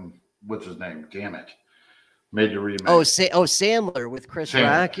Adam, what's his name? Damn it, made the remake. Sandler with Chris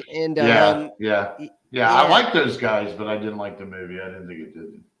Rock and yeah. I like those guys, but I didn't like the movie. I didn't think it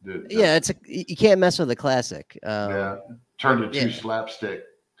did. Yeah, you can't mess with a classic. Turned it too slapstick.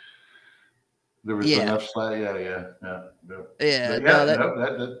 There was enough slap. Yeah.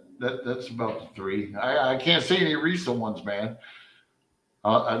 That's about the 3. I can't see any recent ones, man.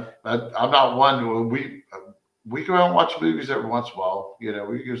 I'm not one. We go out and watch movies every once in a while.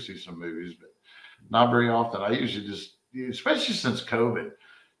 We go see some movies, but not very often. I usually just, especially since COVID.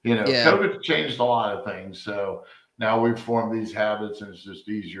 COVID changed a lot of things. So now we've formed these habits, and it's just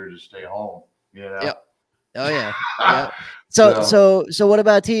easier to stay home. Yep. Oh yeah. Yeah. So what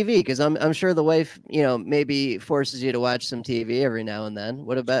about TV? Because I'm sure the wife, maybe forces you to watch some TV every now and then.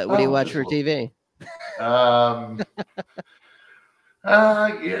 What do you watch for TV? I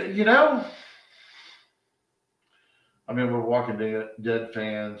mean, we're Walking Dead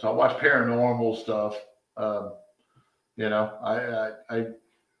fans. I watch paranormal stuff.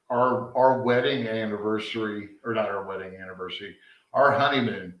 Our wedding anniversary, or not our wedding anniversary, our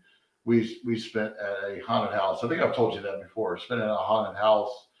honeymoon, we spent at a haunted house. I think I've told you that before. Spent at a haunted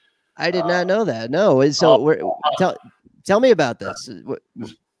house. I did not know that. No. So tell me about this.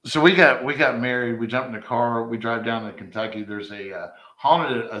 So we got married. We jumped in the car. We drive down to Kentucky. There's a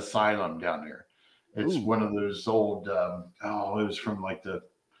haunted asylum down there. It's one of those old. It was from like the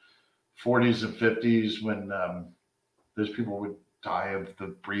 40s and 50s when those people would die of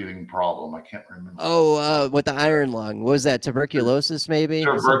the breathing problem. I can't remember. With the iron lung. What was that? Tuberculosis, maybe?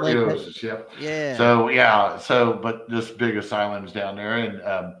 Tuberculosis. Like yeah. So but this big asylum's down there,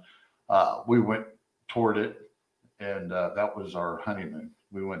 and we went toward it, and that was our honeymoon.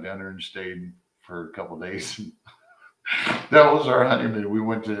 We went down there and stayed for a couple of days. That was our honeymoon. We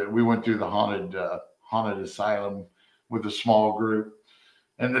went through the haunted asylum with a small group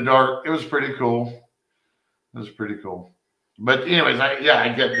in the dark. It was pretty cool. But anyways,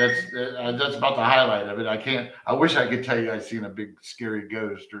 I get that's about the highlight of it. I wish I could tell you I seen a big scary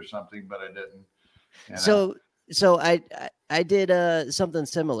ghost or something, but I didn't. So I did something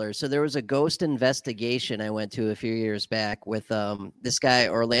similar. So there was a ghost investigation I went to a few years back with this guy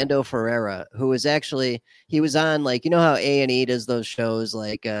Orlando Ferreira, who was he was on, like, how A&E does those shows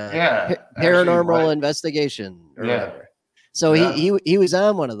like Paranormal Investigation or whatever. So he was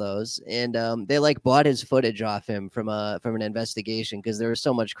on one of those, and they like bought his footage off him from an investigation because there was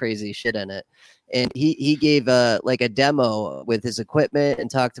so much crazy shit in it. And he gave like a demo with his equipment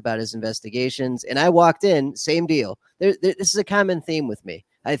and talked about his investigations. And I walked in, same deal. This is a common theme with me.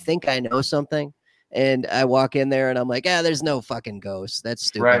 I think I know something, and I walk in there and I'm like, there's no fucking ghost. That's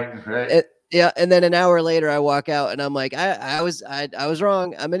stupid. Right. Yeah, and then an hour later, I walk out and I'm like, I was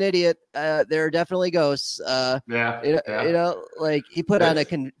wrong. I'm an idiot. There are definitely ghosts. Yeah, You yeah. know, like he put on a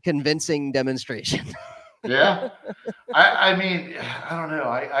It's convincing demonstration. yeah. I mean, I don't know.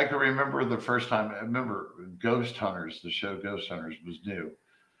 I can remember the first time. I remember Ghost Hunters, the show Ghost Hunters was new,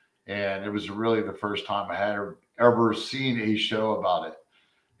 and it was really the first time I had ever seen a show about it.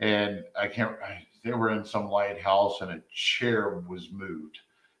 And they were in some lighthouse, and a chair was moved,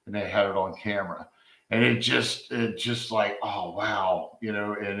 and they had it on camera, and it just like, oh wow,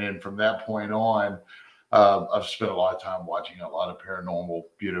 And then from that point on, I've spent a lot of time watching a lot of paranormal,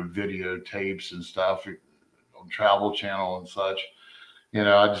 videotapes and stuff on Travel Channel and such.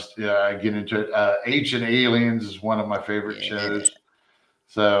 I get into it. Ancient Aliens is one of my favorite Yeah. shows.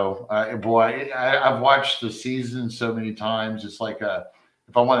 So, boy, I've watched the season so many times. It's like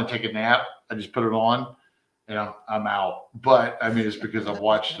if I want to take a nap, I just put it on and I'm out. But I mean, it's because I've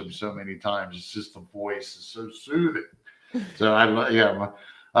watched them so many times. It's just the voice is so soothing. So yeah.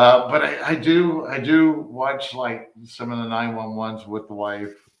 But I do watch like some of the 911s with the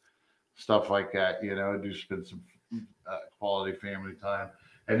wife, stuff like that. I do spend some quality family time.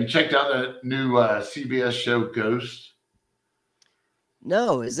 Have you checked out the new CBS show Ghost?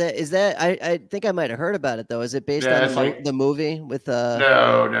 No, I think I might have heard about it though. Is it based on Yeah, it's like the movie with no,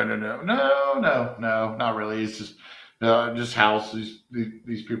 no, no, no, no, no, no, not really. It's just house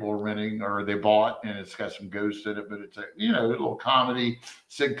these people are renting or they bought, and it's got some ghosts in it. But it's a little comedy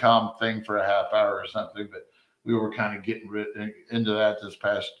sitcom thing for a half hour or something. But we were kind of getting into that this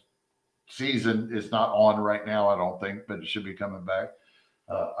past season. It's not on right now, I don't think, but it should be coming back.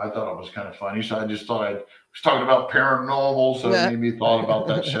 I thought it was kind of funny, so I just thought I was talking about paranormal, so it yeah. made me thought about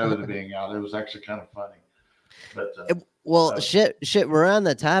that show that being out. It was actually kind of funny, but Well, uh, shit, we're on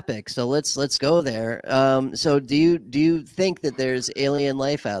the topic, so let's go there. So do you think that there's alien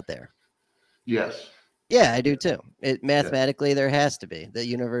life out there? yes, Yeah, I do yeah, too. It yeah, mathematically there has to be. The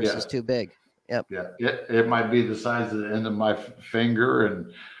universe yeah. is too big. Yep. Yeah, it might be the size of the end of my finger,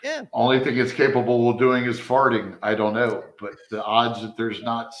 and Yeah. only thing it's capable of doing is farting. I don't know, but the odds that there's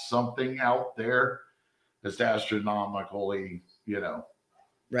not something out there is astronomically,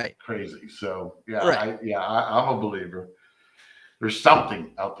 Right. crazy. So yeah, Right. I'm a believer. There's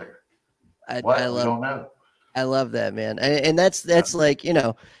something out there. I What we love don't know. I love that, man. And Yeah, that's like,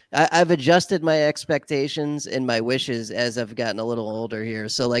 I've adjusted my expectations and my wishes as I've gotten a little older here.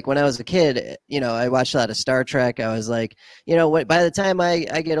 So like when I was a kid, I watched a lot of Star Trek. I was like, what, by the time I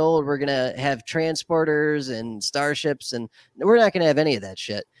get old, we're gonna have transporters and starships, and we're not gonna have any of that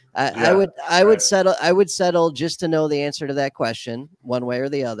shit. I yeah, would I would right. settle just to know the answer to that question, one way or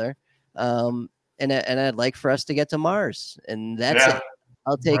the other. And I'd like for us to get to Mars, and that's Yeah, it.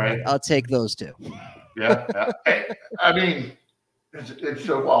 I'll take right. I'll take those two. Yeah, yeah. I mean, it's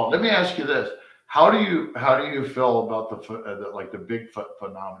so wild. Let me ask you this: how do you feel about like the Bigfoot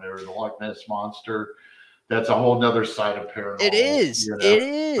phenomenon or the Loch Ness monster? That's a whole nother side of It paranormal, is. It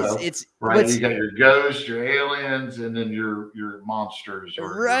is. So It's right, you what's got your ghosts, your aliens, and then your monsters or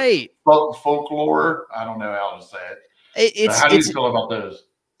your right. folklore. I don't know how to say it. It, So it's how do you it's feel about those?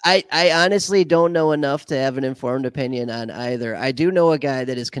 I honestly don't know enough to have an informed opinion on either. I do know a guy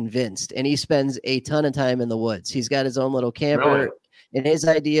that is convinced, and he spends a ton of time in the woods. He's got his own little Really? camper, and his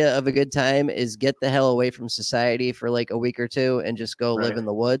idea of a good time is get the hell away from society for like a week or two and just go live Right. in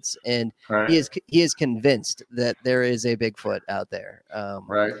the woods. And Right. he is convinced that there is a Bigfoot out there.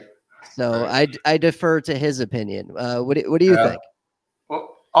 Right. So Right. I defer to his opinion. What do you Yeah. think?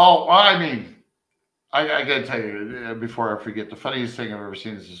 Well, I mean, I got to tell you before I forget, the funniest thing I've ever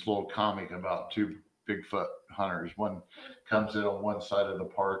seen is this little comic about two Bigfoot hunters. One comes in on one side of the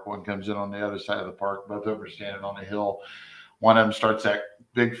park, one comes in on the other side of the park. Both of them are standing on a hill. One of them starts that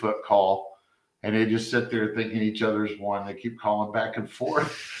Bigfoot call, and they just sit there thinking each other's one. They keep calling back and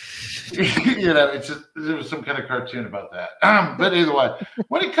forth. There was some kind of cartoon about that. But either way,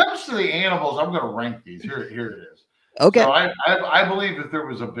 when it comes to the animals, I'm going to rank these. Here it is. So Okay. I believe that there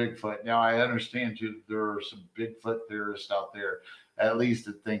was a Bigfoot. Now I understand too. There are some Bigfoot theorists out there, at least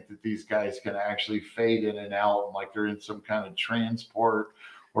that think that these guys can actually fade in and out, and like they're in some kind of transport,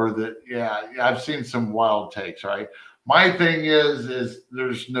 or that I've seen some wild takes. Right. My thing is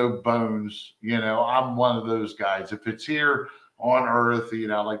there's no bones. I'm one of those guys. If it's here on Earth,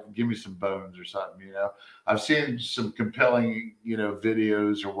 like give me some bones or something. I've seen some compelling,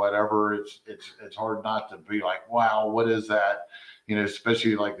 videos or whatever. It's hard not to be like, wow, what is that?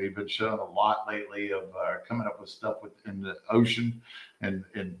 Especially like they've been showing a lot lately of coming up with stuff in the ocean and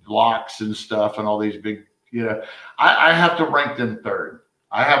locks and stuff and all these big. I have to rank them third.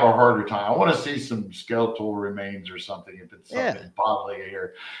 I have a harder time. I want to see some skeletal remains or something if it's Yeah. something bodily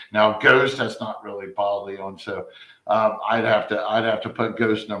here. Now, ghost, that's not really bodily on. So I'd have to put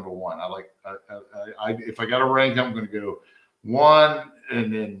ghost number one. I like if I got to rank, I'm going to go one,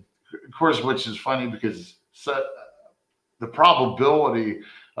 and then of course, which is funny because the probability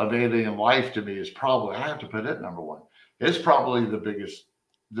of alien life to me is probably I have to put it number one. It's probably the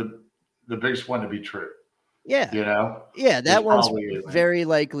the biggest one to be true. Yeah. You know, Yeah, is that one's probably alien. very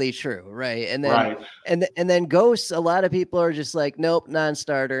likely true, right? And then Right. and then ghosts, a lot of people are just like, nope,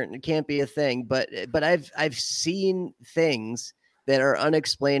 non-starter, and it can't be a thing. But I've seen things that are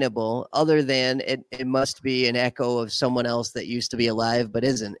unexplainable, other than it must be an echo of someone else that used to be alive but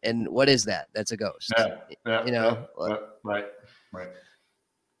isn't. And what is that? That's a ghost. Yeah. Yeah. You Yeah. know? Right. Right. You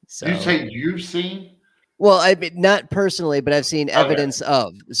So say you've seen? well, I mean, not personally, but I've seen Okay. evidence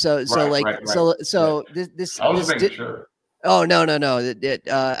of. So Right. like Right. Right. Yeah. so I was this making sure. Oh, no, no, no.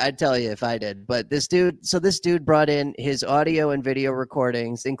 I'd tell you if I did. But this dude brought in his audio and video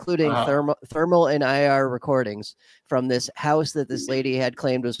recordings, including Uh-huh. thermal and IR recordings from this house that this lady had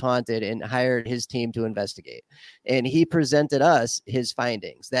claimed was haunted, and hired his team to investigate. And he presented us his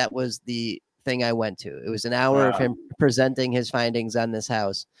findings. That was the thing I went to. It was an hour of Wow. him presenting his findings on this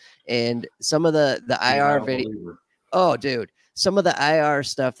house. And some of the You're IR not a video. believer. Oh, dude, some of the IR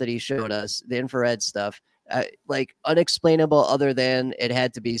stuff that he showed us, the infrared stuff, like unexplainable, other than it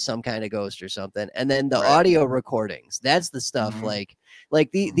had to be some kind of ghost or something. And then the Right. audio recordings, that's the stuff. Mhm.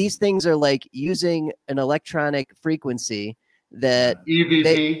 These things are like using an electronic frequency that they,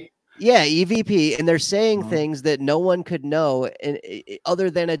 EVP. yeah, EVP, and they're saying Mhm. things that no one could know, other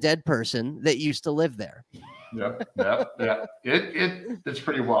than a dead person that used to live there. Yep, yep, yeah. It's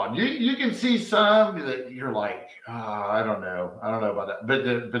pretty wild. You can see some that you're like, I don't know about that.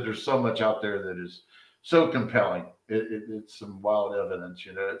 But there's so much out there that is so compelling. It's some wild evidence.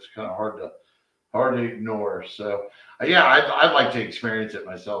 It's kind of hard to ignore. So yeah, I'd like to experience it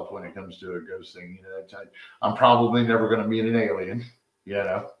myself when it comes to a ghost thing. I'm probably never going to meet an alien. You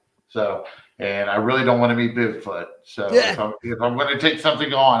know, so and I really don't want to meet Bigfoot. So Yeah. if I'm going to take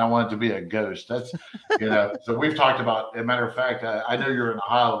something on, I want it to be a ghost. That's. So we've talked about. As a matter of fact, I know you're in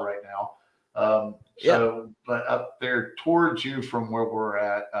Ohio right now. Yeah. But up there towards you from where we're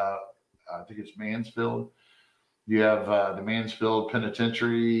at, I think it's Mansfield. You have the Mansfield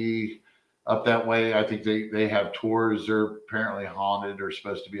Penitentiary up that way. I think they have tours. They're apparently haunted or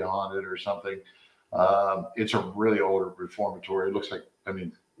supposed to be haunted or something. It's a really old reformatory. It looks like, I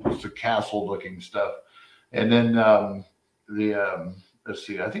mean, it's a castle looking stuff. And then the let's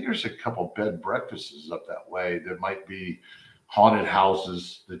see, I think there's a couple bed and breakfasts up that way that might be haunted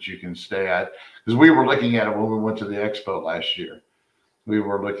houses that you can stay at. Because we were looking at it when we went to the expo last year. We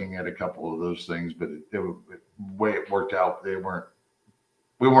were looking at a couple of those things, but the way it worked out, we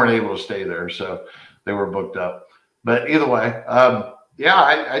weren't able to stay there, so they were booked up. But either way, yeah,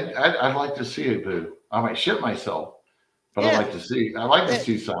 I'd like to see it, boo. I might shit myself, but Yeah. I'd like to That-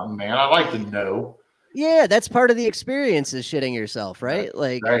 see something, man. I'd like to know. yeah, that's part of the experience, is shitting yourself, Right, right?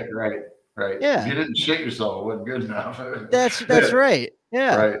 Like, right. If yeah, you didn't shit yourself, it wasn't good enough. that's right.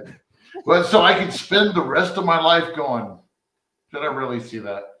 Yeah. Right. Well, so I could spend the rest of my life going, did I really see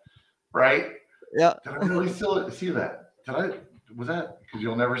that? Right? Yeah. Did I really see that? Was that? Because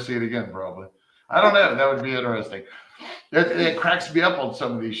you'll never see it again, probably. I don't know. That would be interesting. It cracks me up on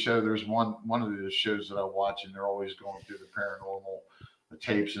some of these shows. There's one of the shows that I watch, and they're always going through the paranormal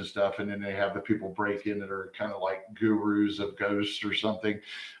tapes and stuff, and then they have the people break in that are kind of like gurus of ghosts or something,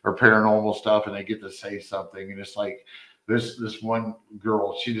 or paranormal stuff, and they get to say something, and it's like this one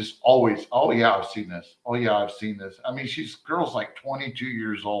girl, she just always, oh yeah, I've seen this. Oh yeah, I've seen this. I mean, girl's like 22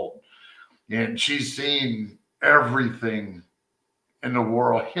 years old, and she's seen everything in the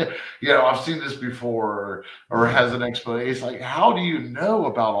world. I've seen this before, or has an explanation. It's like, how do you know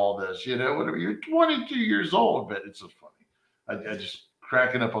about all this? Whatever. You're 22 years old, but it's so funny. I just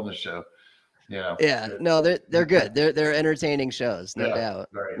cracking up on the show. Yeah. No, they're good. They're entertaining shows, no Yeah, doubt.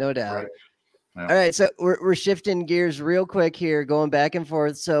 right, No doubt. right. Yeah. All right, so we're shifting gears real quick here, going back and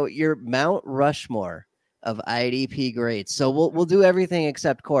forth. So you're Mount Rushmore of IDP greats. So we'll do everything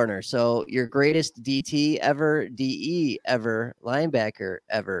except corner. So your greatest DT ever, DE ever, linebacker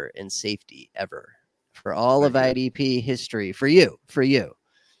ever, and safety ever for all of Okay. IDP history. For you,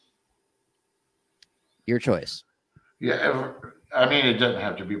 your choice. Yeah, I mean, it doesn't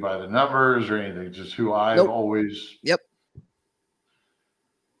have to be by the numbers or anything. Just who I've Nope. always. Yep.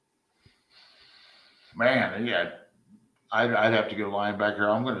 Man, yeah, I'd have to go linebacker.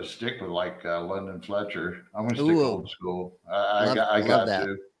 I'm going to stick with like London Fletcher. I'm going to stick Ooh, old school. I love got that.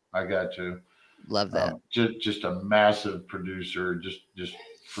 to. I got to. Love that. Just a massive producer.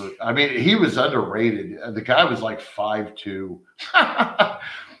 I mean, he was underrated. The guy was like 5'2".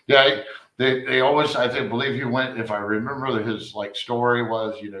 Yeah, they always, I think, believe he went. If I remember, his like story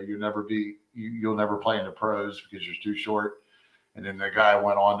was, you'll never play in the pros because you're too short. And then the guy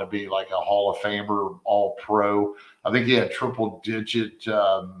went on to be like a Hall of Famer, All Pro. I think he had triple digit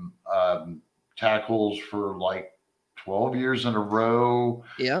tackles for like 12 years in a row.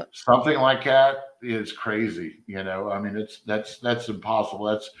 Yeah. Something like that. It's crazy. I mean, that's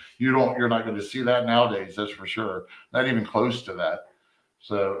impossible. You're not going to see that nowadays. That's for sure. Not even close to that.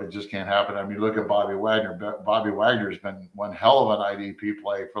 So it just can't happen. I mean, look at Bobby Wagner. Bobby Wagner's been one hell of an IDP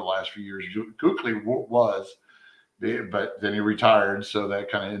play for the last few years. Kuechly was, but then he retired, so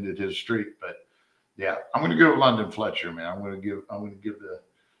that kind of ended his streak. But yeah, I'm going to go London Fletcher, man. I'm going to give the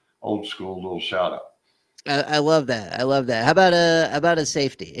old school a little shout out. I love that. I love that. How about a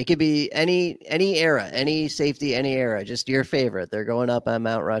safety? It could be any era, any safety, any era. Just your favorite. They're going up on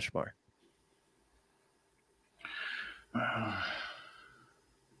Mount Rushmore.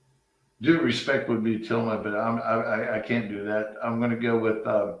 Due respect would be Tillman, but I can't do that. I'm going to go with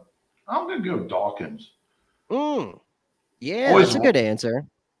Dawkins. Yeah, that's a good answer.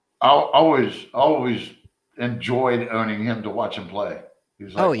 I always enjoyed owning him to watch him play. He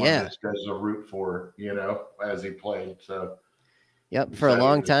was like one of those guys to root for, as he played. So, yep, for a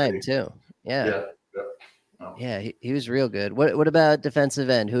long time too. Yeah. Yeah, he was real good. What about defensive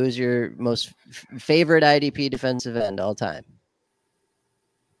end? Who is your most favorite IDP defensive end all time?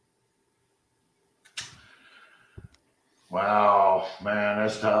 Wow, man,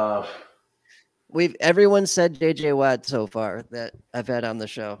 that's tough. Everyone said JJ Watt so far that I've had on the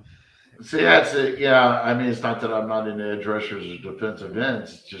show. See, that's it. Yeah, I mean, it's not that I'm not into edge rushers or defensive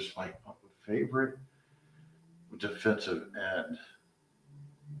ends. It's just like favorite defensive end.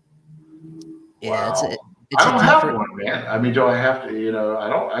 Yeah, wow. It's I don't have one, man. I mean, do I have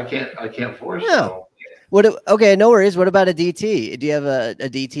to? I can't force it. Okay, no worries. What about a DT? Do you have a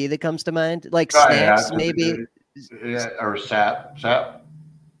DT that comes to mind? Like Snaps, maybe? Yeah, or Sap.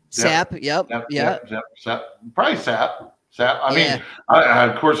 Sap, yep. Sap. Probably Sap. I mean,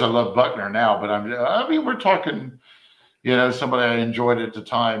 of course, I love Buckner now, but I mean, we're talking, somebody I enjoyed at the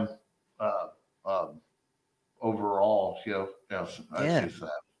time. Overall, yes, I see Sap.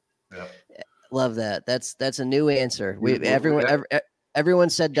 Yeah. Love that. That's a new answer. Everyone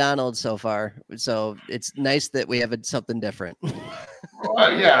said Donald so far, so it's nice that we have something different.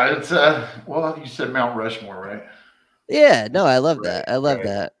 Yeah, it's you said Mount Rushmore, right? Yeah, no, I love that. I love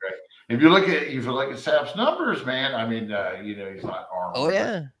that. Right. If you look at Sap's numbers, man, I mean, he's not Arnold. Oh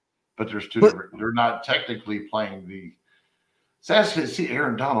yeah, but there's two different. They're not technically playing the. See,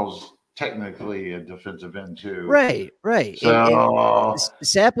 Aaron Donald's technically a defensive end too. Right. So and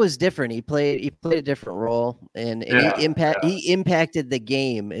Sap was different. He played a different role, and he impacted the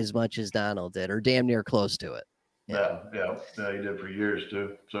game as much as Donald did, or damn near close to it. Yeah, he did for years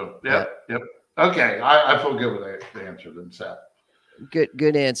too. So yep. Okay, I feel good with the answer then, Sap.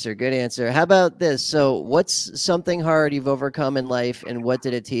 Good answer. How about this? So what's something hard you've overcome in life, and what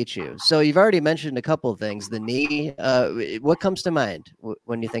did it teach you? So you've already mentioned a couple of things. The knee. What comes to mind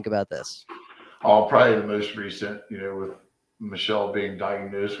when you think about this? Oh, probably the most recent, with Michelle being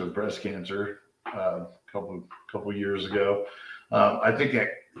diagnosed with breast cancer a couple years ago. I think that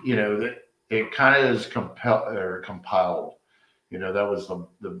it kind of is compiled. That was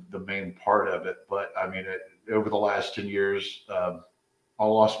the main part of it. But I mean, over the last 10 years, I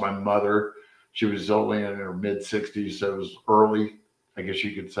lost my mother. She was only in her mid 60s, so it was early, I guess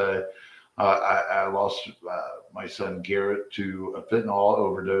you could say. I lost my son Garrett to a fentanyl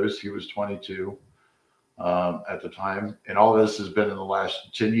overdose. He was 22 at the time, and all this has been in the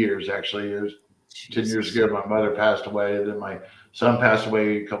last 10 years. Actually, it was 10 years ago. My mother passed away, and then my son passed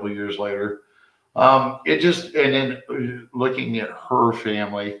away a couple of years later. And then looking at her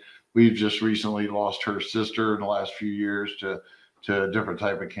family, we've just recently lost her sister in the last few years to a different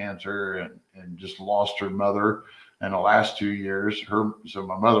type of cancer, and just lost her mother in the last 2 years. So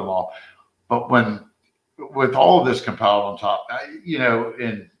my mother-in-law. But with all of this compiled on top,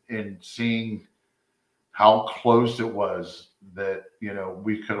 in seeing how close it was that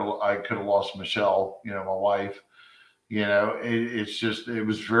I could have lost Michelle, my wife. It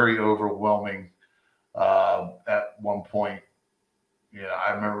was very overwhelming at one point.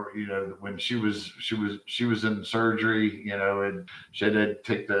 I remember, when she was in surgery, and she had to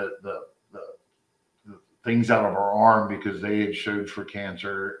take the things out of her arm because they had showed for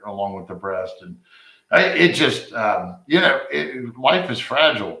cancer along with the breast. And it just, life is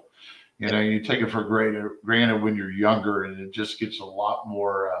fragile. You take it for granted when you're younger, and it just gets a lot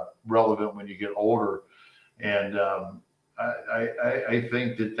more relevant when you get older. And I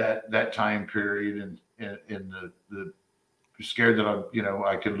think that time period and the scared that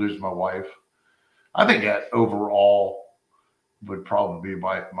I could lose my wife. I think that overall would probably be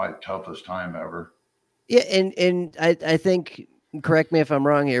my toughest time ever. Yeah, and I think, correct me if I'm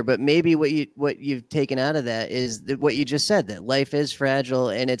wrong here, but maybe what you've taken out of that is what you just said, that life is fragile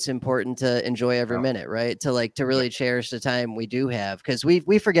and it's important to enjoy every Yeah. minute, right? To really cherish the time we do have, because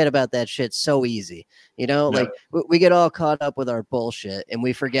we forget about that shit so easy, Yeah. like we get all caught up with our bullshit and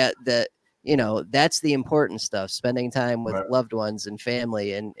we forget that that's the important stuff, spending time with Right. loved ones and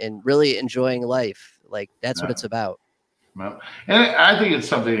family and really enjoying life. Like that's what Yeah. it's about. Well, and I think it's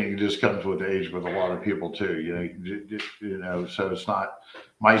something that just comes with age with a lot of people too. So it's not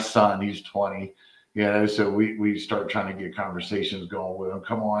my son. He's 20. So we start trying to get conversations going with him.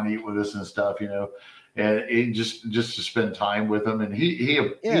 Come on, eat with us and stuff. And it just to spend time with him. And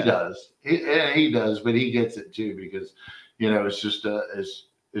he Yeah. does. He does, but he gets it too because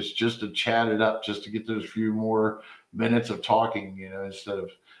it's just to chat it up, just to get those few more minutes of talking. Instead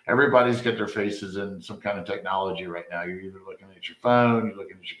of everybody's got their faces in some kind of technology right now. You're either looking at your phone, you're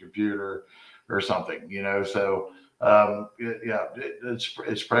looking at your computer, or something. So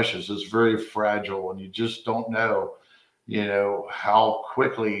it's precious. It's very fragile, and you just don't know, how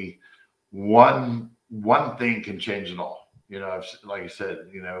quickly one thing can change it all. Like I said,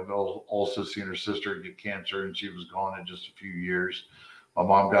 I've also seen her sister get cancer, and she was gone in just a few years. My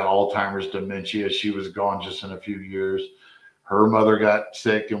mom got Alzheimer's dementia. She was gone just in a few years. Her mother got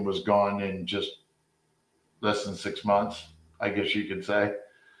sick and was gone in just less than 6 months, I guess you could say.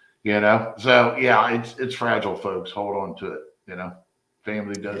 So yeah, it's fragile, folks. Hold on to it.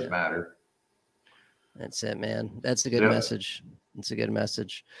 Family does matter. That's it, man. That's a good Yep. message. It's a good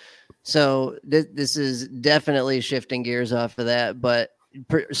message. So this is definitely shifting gears off of that, but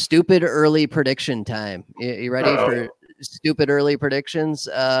stupid early prediction time. You ready for stupid early predictions?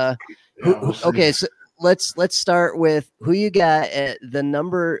 We'll see. Okay, so let's start with who you got at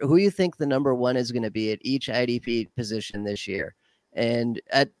who you think the number one is going to be at each IDP position this year. And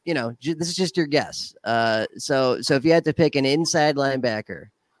this is just your guess. So if you had to pick an inside linebacker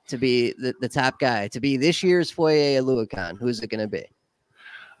to be the top guy, to be this year's Foye Oluokun, who's it going to be?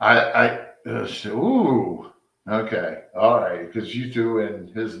 Okay, all right, because you threw in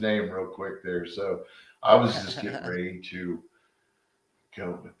his name real quick there, so I was just getting ready to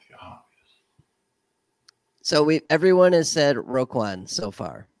go with the obvious. So everyone has said Roquan so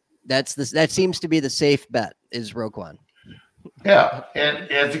far. That seems to be the safe bet, is Roquan. Yeah, and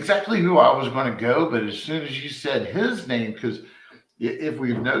it's exactly who I was going to go, but as soon as you said his name, because if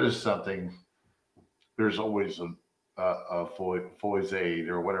we've noticed something, there's always a Foy's aid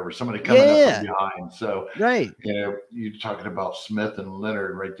or whatever, somebody coming up from behind. So right, you're talking about Smith and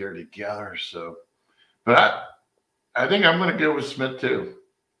Leonard right there together. So, but I think I'm going to go with Smith too.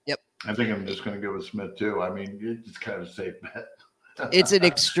 Yep, I think I'm just going to go with Smith too. I mean, it's kind of a safe bet. It's an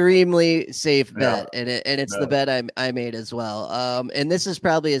extremely safe bet, and it's the bet I made as well. And this is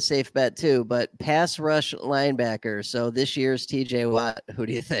probably a safe bet too. But pass rush linebacker. So this year's TJ Watt. Who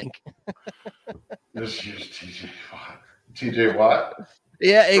do you think? This year's TJ Watt. TJ Watt.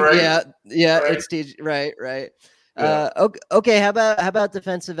 Yeah, right. It's TJ. Right. Yeah. Okay. How about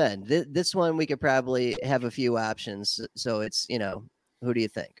defensive end? This one we could probably have a few options. So it's who do you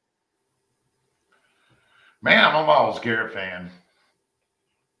think? Man, I'm a Myles Garrett fan.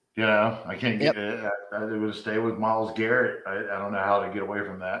 I can't get it. I would stay with Myles Garrett. I don't know how to get away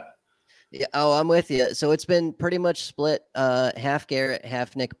from that. Yeah. Oh, I'm with you. So it's been pretty much split, half Garrett,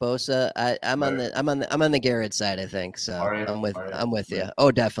 half Nick Bosa. I'm on the Garrett side, I think. So I'm with you. Oh,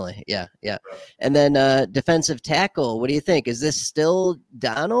 definitely. Yeah. And then defensive tackle. What do you think? Is this still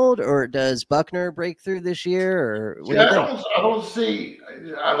Donald, or does Buckner break through this year? Or what do you think? I don't see.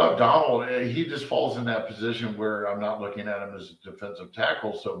 I love Donald. He just falls in that position where I'm not looking at him as a defensive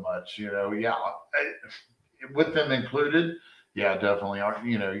tackle so much. With them included. Yeah, definitely.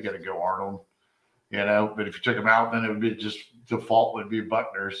 You got to go Arnold. But if you took him out, then it would be just default would be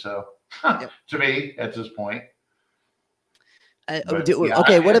Buckner. So to me, at this point.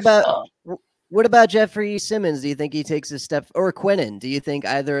 Okay, what about Jeffrey Simmons? Do you think he takes a step, or Quinnen? Do you think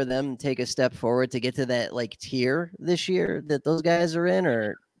either of them take a step forward to get to that tier this year that those guys are in?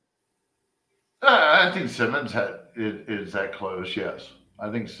 Or I think Simmons is that close. Yes,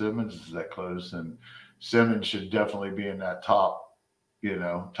 I think Simmons is that close, and Simmons should definitely be in that top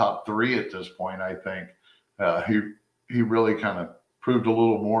three at this point. I think he really kind of proved a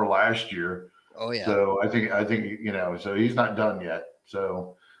little more last year. Oh yeah. So I think so he's not done yet.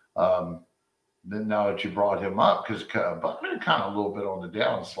 So Then now that you brought him up, because Buckner kind of a little bit on the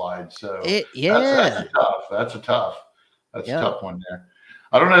downslide, so Yeah. that's a Yeah. tough one there.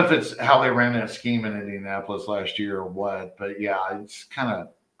 I don't know if it's how they ran that scheme in Indianapolis last year or what, but yeah, it's kind of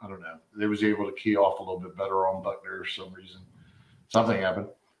I don't know. They was able to key off a little bit better on Buckner for some reason. Something happened.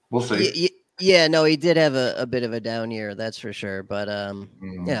 We'll see. Yeah, no, he did have a bit of a down year, that's for sure. But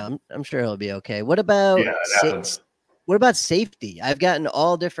Mm, yeah, I'm sure he'll be okay. yeah, it happens. What about safety? I've gotten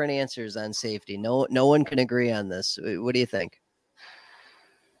all different answers on safety. No one can agree on this. What do you think?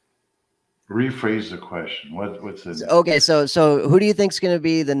 Rephrase the question. What's in it? Okay, so who do you think's going to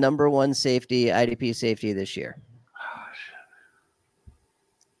be the number one safety, IDP safety this year?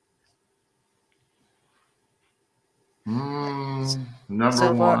 Number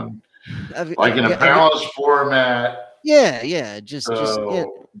So far, one, like I've in a got, I've got balanced format. yeah, just yeah.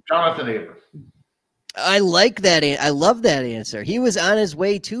 So Jonathan Abram. I like that. I love that answer. He was on his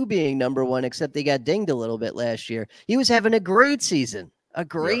way to being number one, except they got dinged a little bit last year. He was having a great season. A Yep.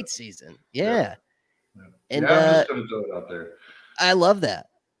 great season. Yep. Yeah. Yep. And Yeah, I'm just going to throw it out there. I love that.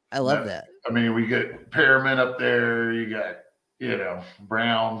 I love That, that. I mean, we get Perriman up there. You got,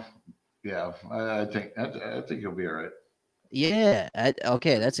 Brown. Yeah, I think he'll be all right. Yeah.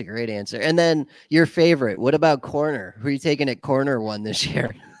 Okay, that's a great answer. And then your favorite. What about corner? Who are you taking at corner one this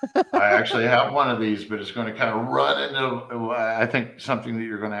year? I actually have one of these, but it's going to kind of run into, I think, something that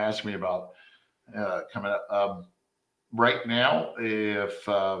you're going to ask me about coming up. Right now, if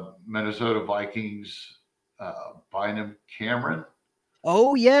Minnesota Vikings, Bynum Cameron.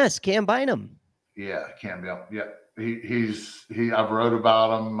 Oh yes, Cam Bynum. Yeah, Campbell. Yeah, he. I've wrote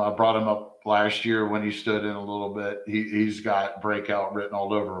about him. I brought him up last year when he stood in a little bit. He's got breakout written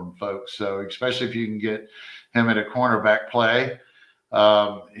all over him, folks. So especially if you can get him at a cornerback play,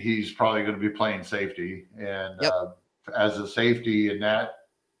 he's probably going to be playing safety. And Yep. as a safety, in that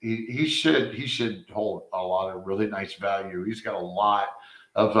he should hold a lot of really nice value. He's got a lot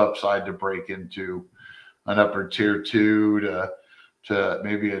of upside to break into an upper tier two to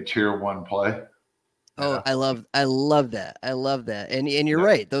maybe a tier one play. Oh, Yeah. I love that. I love that. And you're Yeah.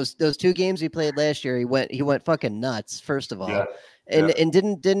 right. Those two games he played last year, he went fucking nuts, first of all. Yeah. And Yeah. and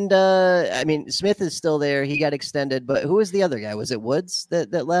didn't I mean Smith is still there. He got extended, but who was the other guy? Was it Woods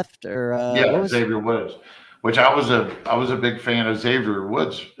that left or what Yeah. was Xavier Woods, which I was a big fan of Xavier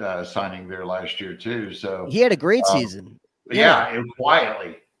Woods signing there last year too. So he had a great um, season. Yeah, yeah, and quietly,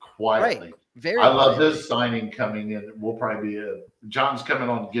 right. quietly. I Very love quietly. this signing coming in. We'll probably be John's coming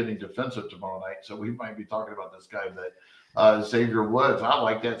on getting defensive tomorrow night, so we might be talking about this guy. But Xavier Woods, I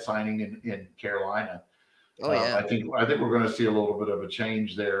like that signing in Carolina. Oh yeah. I think we're going to see a little bit of a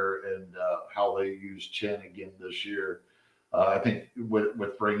change there in how they use Chin again this year. I think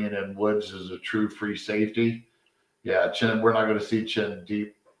with bringing in Woods as a true free safety, yeah, Chin. We're not going to see Chin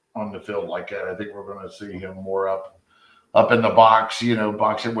deep on the field like that. I think we're going to see him more up in the box,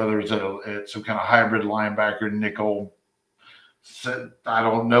 boxing, whether it's at some kind of hybrid linebacker, nickel. I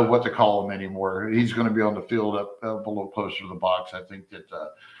don't know what to call him anymore. He's going to be on the field up a little closer to the box. I think that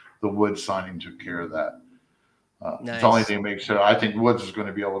the Woods signing took care of that. It's the only Nice. thing makes so I think Woods is going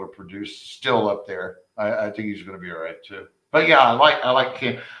to be able to produce still up there. I think he's going to be all right too. But yeah, I like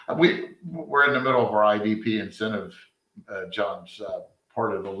Cam. We're in the middle of our IDP incentive. John's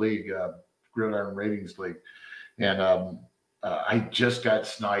part of the league, Gridiron Ratings League, and I just got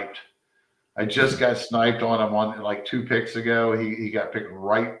sniped. I just got sniped on him on like 2 picks ago. He got picked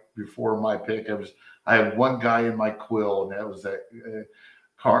right before my pick. I had one guy in my quill, and that was that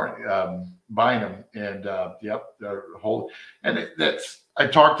car Bynum, and yep, whole. And that's I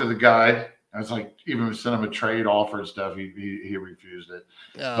talked to the guy. I was like, even sent him a trade offer and stuff. He refused it.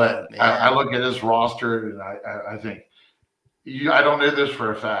 Oh But I man. look at his roster, and I think I don't know this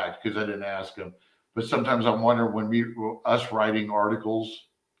for a fact because I didn't ask him. But sometimes I wonder when us writing articles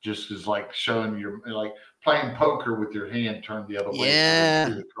just is like showing your like playing poker with your hand turned the other way so they can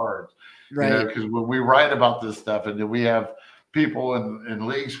see Yeah. the cards. Right. Because when we write about this stuff and then we have people in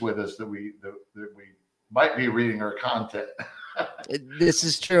leagues with us that we might be reading our content. This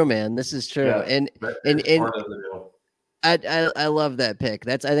is true, man. This is true. Yeah, And but and it's and part of the deal. I love that pick.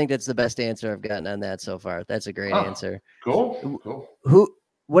 I think that's the best answer I've gotten on that so far. That's a great Oh, answer. cool, Wh- cool. Who?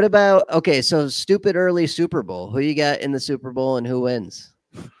 What about okay? So stupid early Super Bowl. Who you got in the Super Bowl and who wins?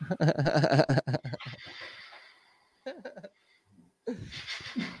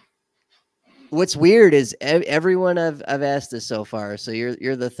 What's weird is everyone I've asked this so far. So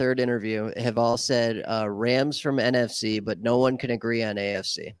you're the third interview. Have all said Rams from NFC, but no one can agree on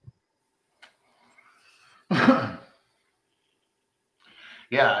AFC.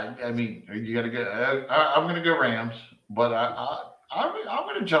 Yeah, I mean, you got to go. I'm going to go Rams, but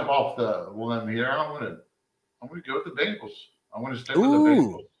gonna jump off the limb here. I'm gonna go with the Bengals. I'm gonna stay with the Ooh,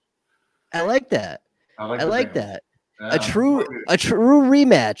 Bengals. I like that. I like I the like Bengals. that. Yeah, A true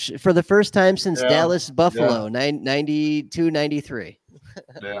rematch for the first time since yeah, Dallas yeah, Buffalo 92 93.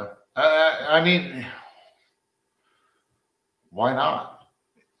 yeah. I mean, why not?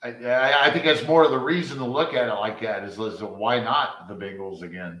 I think that's more of the reason to look at it like that is listen, why not the Bengals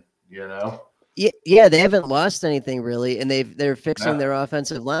again? You know? Yeah, they haven't lost anything really, and they're fixing Yeah, their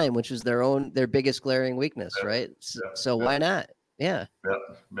offensive line, which is their biggest glaring weakness, right? So yeah, why not? Yeah, yeah,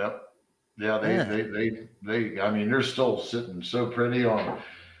 yeah, yeah. yeah. They. I mean, they're still sitting so pretty on.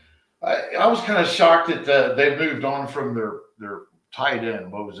 I was kind of shocked that they moved on from their tight end.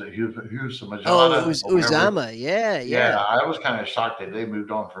 What was it? Oh, Majana or whatever. Uzama. Yeah, Yeah, yeah, I was kind of shocked that they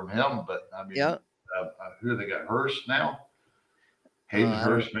moved on from him. But I yeah. mean, who they got? Hurst now? Hayden I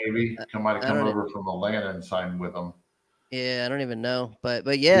don't, Hurst maybe might have I come don't. over from Atlanta and signed with them. Yeah, I don't even know, but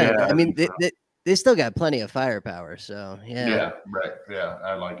yeah, Yeah, I mean they still got plenty of firepower. So yeah, yeah, right. Yeah,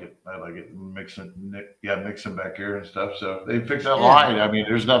 I like it. I like it. Mixing back here and stuff. So they fixed that yeah. line. I mean,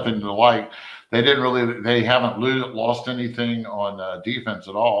 there's nothing to like. They haven't lost anything on defense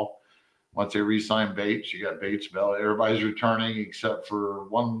at all. Once they re-signed Bates, you got Bates, Bell. Everybody's returning except for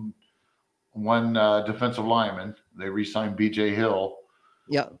one defensive lineman. They re-signed B.J. Hill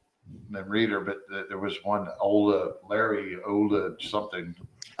Yeah. and Reader, but there was one Larry Ola something.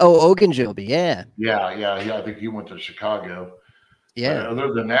 Oh, Ogunjobi. Yeah, Yeah. I think he went to Chicago. But yeah,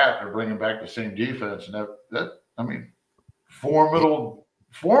 other than that, they're bringing back the same defense, and that I mean, yeah,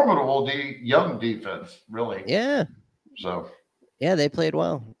 formidable young defense, really. yeah. So, Yeah, they played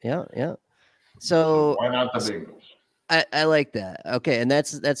well. Yeah, yeah. so So why not the Bengals? I like that. Okay, and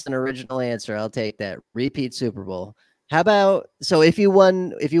that's an original answer. I'll take that. Repeat Super Bowl. How about so if you won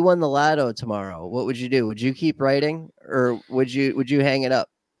the lotto tomorrow, what would you do? Would you keep writing or would you hang it up?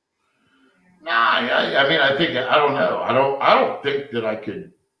 Nah, I mean, I don't know. I don't think that I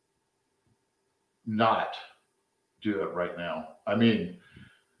could not do it right now. I mean,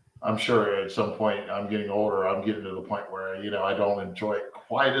 I'm sure at some point I'm getting older. I'm getting to the point where I don't enjoy it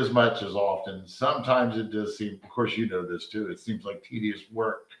quite as much as often. Sometimes it does seem. Of course, you know this too. It seems like tedious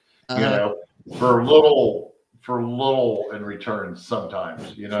work. You Uh know, for little in return.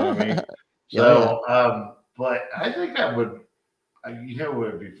 Sometimes, you know what I mean. Oh yeah. So, but I think that would. What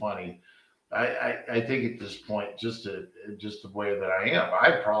would be funny. I think at this point, just the way that I am,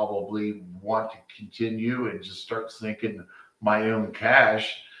 I probably want to continue and just start sinking my own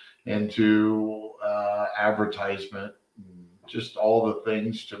cash into advertisement, just all the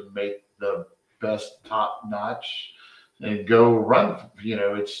things to make the best top notch and go run.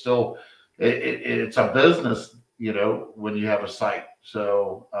 It's still it's a business. When you have a site.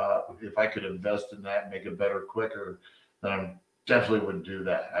 So if I could invest in that, and make it better, quicker, then I'm definitely would do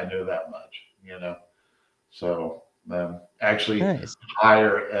that. I know that much. So actually Nice.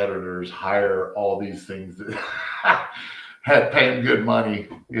 hire editors, hire all these things that pay them good money,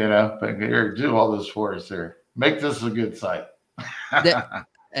 here, do all this for us here. Make this a good site. That,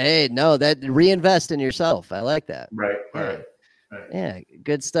 hey, no, that reinvest in yourself. I like that. Right, Yeah. right, right. Yeah,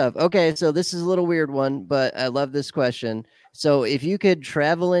 good stuff. Okay, so this is a little weird one, but I love this question. So, if you could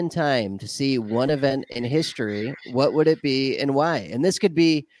travel in time to see one event in history, what would it be and why? And this could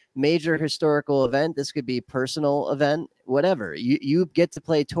be major historical event, this could be personal event, whatever. You get to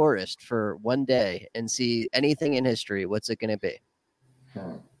play tourist for one day and see anything in history. What's it going to be?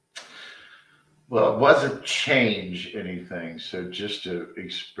 Hmm. Well, it wasn't change anything, so just to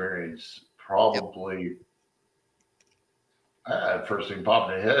experience Yep. probably first thing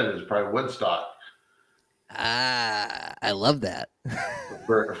popping in the head is probably Woodstock Ah, I love that.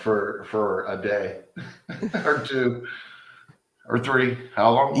 for a day or two or three.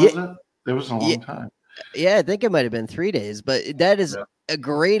 How long Yeah, was it? It was a yeah, long time. yeah, I think it might have been 3 days, but that is Yeah, a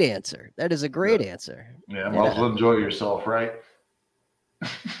great answer. That is a yeah, great answer. yeah. Might as Yeah. well enjoy yourself, right?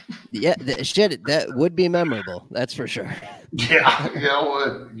 Yeah, shit, that would be memorable. That's for sure. Yeah, yeah.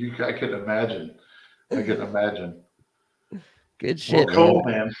 Would I could imagine. I could imagine. Good Well, shit, man. cool,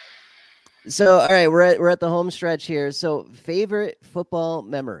 man. So, all right, we're at the home stretch here. So, favorite football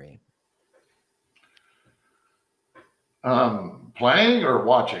memory? Playing or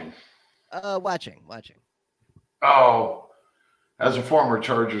watching? Watching. Oh, as a former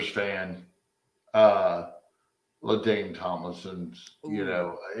Chargers fan, uh, LaDaine Tomlinson's,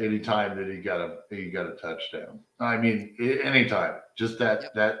 Ooh, anytime that he got a touchdown. I mean, anytime, just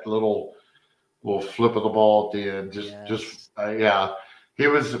yep. that little flip of the ball at the end, Yes. yeah, he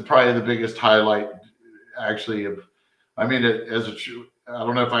was probably the biggest highlight, actually. I mean, I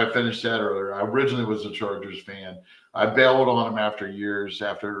don't know if I finished that earlier. I originally was a Chargers fan. I bailed on them after years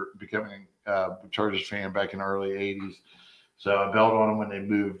after becoming a Chargers fan back in the early '80s. So I bailed on them when they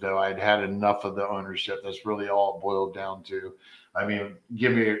moved, though. I'd had enough of the ownership. That's really all it boiled down to. I mean,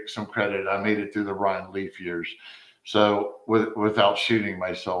 give me some credit. I made it through the Ryan Leaf years. So without shooting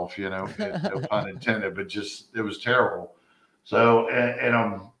myself, no pun intended, but just it was terrible. So and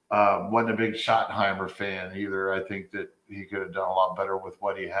I'm wasn't a big Schottenheimer fan either. I think that he could have done a lot better with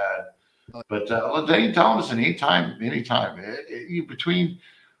what he had. But Dane Thomas, anytime,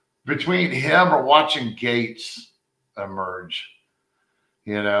 between him or watching Gates emerge,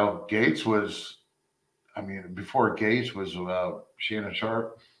 Gates was. I mean, before Gates was Shannon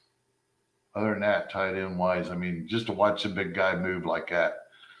Sharp. Other than that, tight end wise, I mean, just to watch a big guy move like that,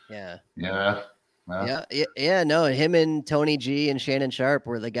 Yeah. yeah, Yeah. No, him and Tony G and Shannon Sharp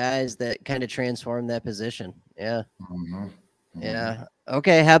were the guys that kind of transformed that position. Yeah. hmm hmm Yeah.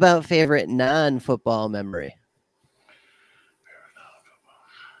 Okay. How about favorite non-football memory?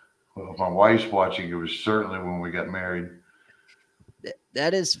 Well, if my wife's watching, it was certainly when we got married.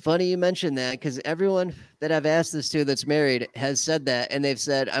 That is funny you mentioned that because everyone that I've asked this to that's married has said that, and they've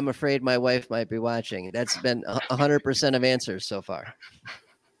said, "I'm afraid my wife might be watching." That's been 100% of answers so far.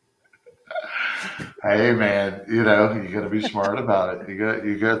 Hey, man, you got to be smart about it.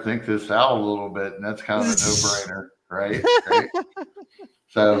 You got to think this out a little bit, and that's kind of a no-brainer, right? Right.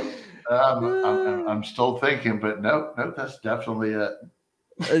 So I'm still thinking, but no, that's definitely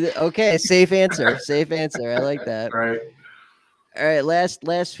it. Okay, safe answer. Safe answer. I like that. Right. All right,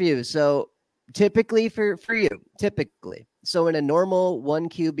 last few. So typically for you, typically. So in a normal 1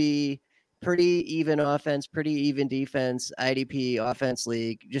 QB, pretty even offense, pretty even defense, IDP offense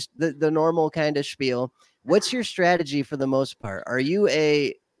league, just the normal kind of spiel. What's your strategy for the most part? Are you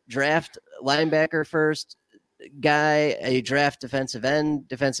a draft linebacker first guy, a draft defensive end,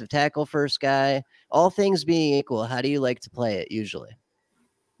 defensive tackle first guy? All things being equal, how do you like to play it usually?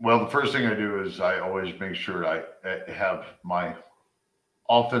 Well, the first thing I do is I always make sure I have my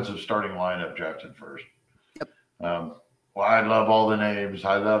offensive starting lineup drafted first. Yep. Well, I love all the names.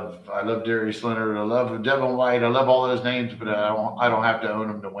 I love Darius Leonard. I love Devin White. I love all those names, but I don't have to own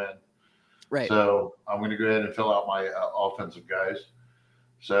them to win. Right. So I'm going to go ahead and fill out my offensive guys.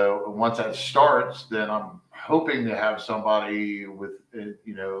 So once that starts, then I'm hoping to have somebody with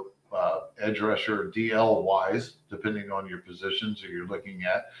edge rusher DL wise, depending on your positions that you're looking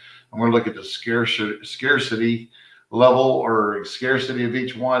at. I'm going to look at the scarcity level or scarcity of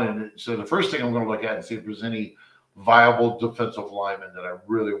each one. And so the first thing I'm going to look at and see if there's any viable defensive linemen that I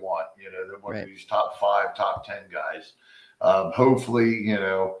really want, that one of these top 5, top 10 guys. Hopefully,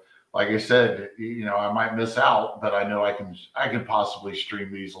 like I said, I might miss out, but I know I can possibly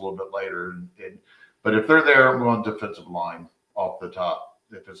stream these a little bit later. But if they're there, I'm going defensive line off the top.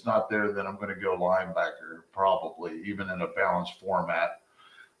 If it's not there, then I'm going to go linebacker, probably, even in a balanced format,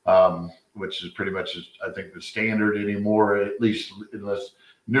 which is pretty much, I think, the standard anymore, at least in less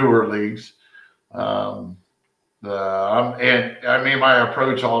newer leagues. And I mean, my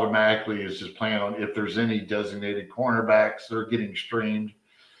approach automatically is just plan on if there's any designated cornerbacks, they're getting streamed.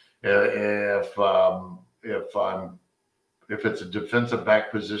 If it's a defensive back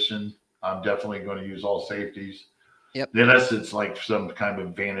position, I'm definitely going to use all safeties. Yep. Unless it's like some kind of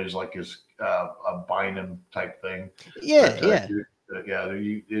advantage, like a Bynum type thing. Yeah, but,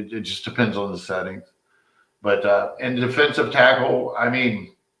 it just depends on the settings. But in defensive tackle, I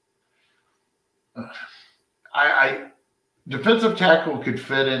mean, I defensive tackle could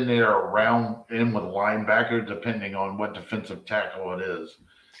fit in there in with linebacker, depending on what defensive tackle it is.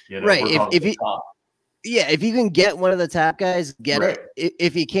 Right. If you can get one of the top guys, get it.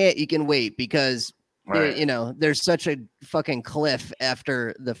 If you can't, you can wait because there's such a fucking cliff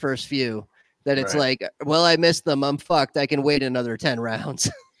after the first few that it's like, well, I missed them. I'm fucked. I can wait another 10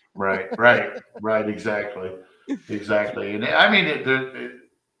 rounds. Right. Exactly. And I mean,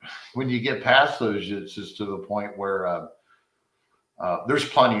 when you get past those, it's just to the point where there's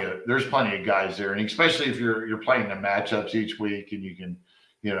plenty of guys there, and especially if you're playing the matchups each week, and you can,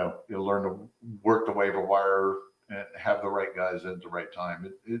 you'll learn to work the waiver wire and have the right guys at the right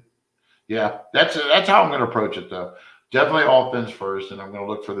time. That's how I'm going to approach it, though. Definitely offense first, and I'm going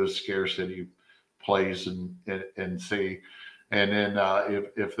to look for those scarcity plays and see. And then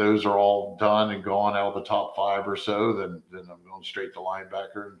if those are all done and gone out of the top 5 or so, then I'm going straight to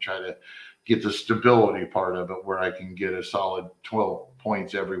linebacker and try to get the stability part of it where I can get a solid 12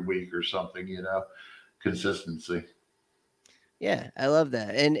 points every week or something, consistency. Yeah, I love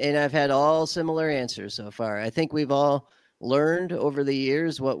that. And I've had all similar answers so far. I think we've all learned over the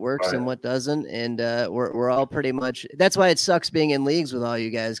years what works Right. and what doesn't, and we're all pretty much. That's why it sucks being in leagues with all you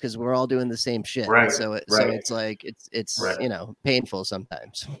guys, because we're all doing the same shit. Right. So Right. it's like it's Right. painful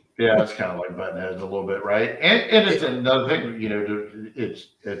sometimes. Yeah, it's kind of like button heads a little bit, right? And it's another thing,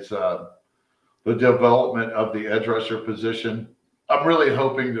 it's the development of the edge rusher position. I'm really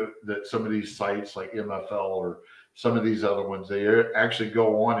hoping that some of these sites like MFL or some of these other ones, they actually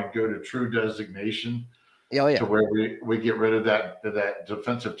go on and go to true designation Oh to yeah, where we get rid of that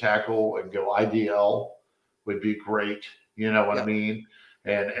defensive tackle and go IDL would be great. You know what I yep. mean?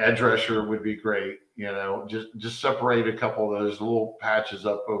 And edge rusher would be great. Just separate a couple of those little patches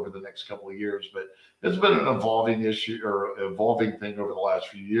up over the next couple of years. But it's been an evolving issue or evolving thing over the last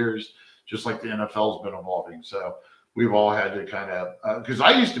few years, just like the NFL's been evolving. So we've all had to kind of because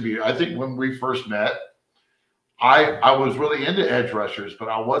I used to be. I think when we first met, I was really into edge rushers, but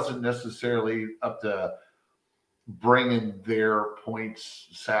I wasn't necessarily up to bringing their points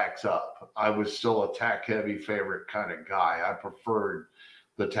sacks up. I was still a tack heavy favorite kind of guy. I preferred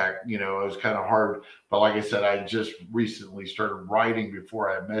the tack, it was kind of hard. But like I said, I just recently started writing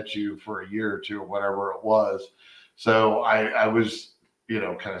before I met you for a year or two or whatever it was. So I was,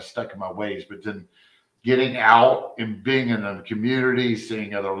 kind of stuck in my ways. But then getting out and being in the community,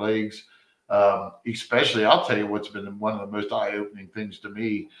 seeing other leagues, especially, I'll tell you what's been one of the most eye opening things to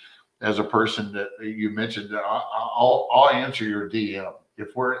me as a person that you mentioned. That I'll answer your DM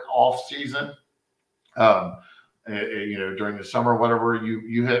if we're off season. Um, during the summer, whatever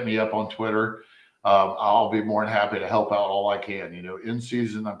you hit me up on Twitter. I'll be more than happy to help out all I can. In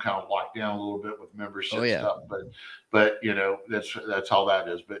season, I'm kind of locked down a little bit with Oh membership yeah. stuff, but that's how that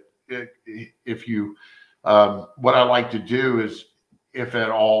is. But if you, what I like to do is, if at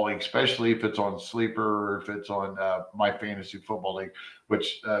all, especially if it's on Sleeper or if it's on my fantasy football league,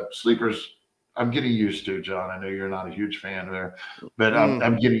 which Sleepers I'm getting used to, John. I know you're not a huge fan there, but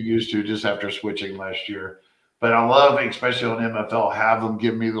I'm getting used to just after switching last year. But I love, especially on MFL, have them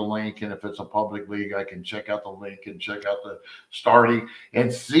give me the link, and if it's a public league, I can check out the link and check out the starting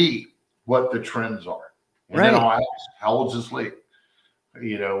and see what the trends are, and then Right. I'll ask, how old's this league?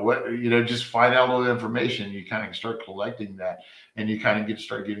 Just find out all the information. You kind of start collecting that, and you kind of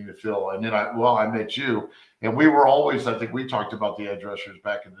start getting the feel. And then I met you, and we were always, I think we talked about the edge rushers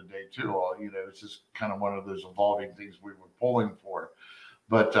back in the day too. It's just kind of one of those evolving things we were pulling for.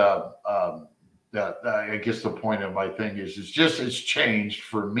 But I guess the point of my thing is, it's changed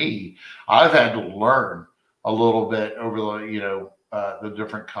for me. I've had to learn a little bit over the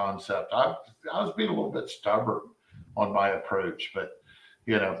different concept. I was being a little bit stubborn on my approach, but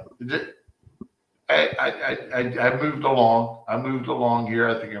you know, I moved along. I moved along here.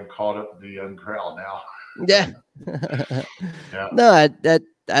 I think I'm caught up with the young crowd now. Yeah. Yeah. No,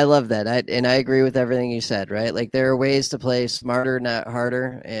 I love that. I agree with everything you said, right? Like there are ways to play smarter, not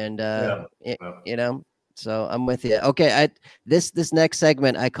harder. And Yeah. Yeah. so I'm with you. Okay, this next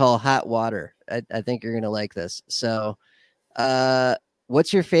segment I call hot water. I think you're gonna like this. So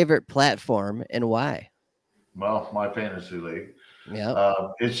what's your favorite platform and why? Well, my fantasy league. Yeah.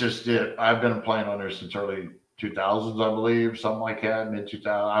 It's just it. I've been playing on there since early 2000s, I believe, something like that, mid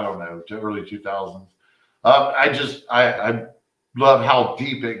 2000. I don't know, to early 2000s. I love how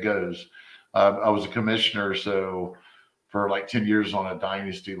deep it goes. I was a commissioner, so for like 10 years on a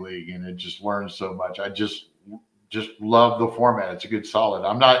dynasty league, and it just learned so much. I just love the format. It's a good solid.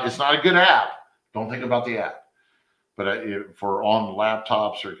 It's not a good app. Don't think about the app. But for on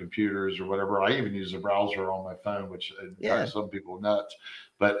laptops or computers or whatever, I even use a browser on my phone, which drives some people nuts.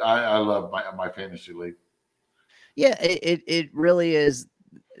 But I love my fantasy league. Yeah, it really is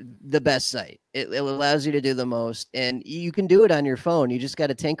the best site. It allows you to do the most, and you can do it on your phone. You just got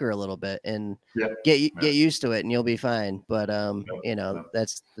to tinker a little bit and Yep. get used to it, and you'll be fine. But Yep.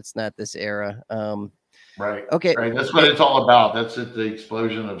 that's not this era. Right. Okay, Right. That's what it's all about. That's it. The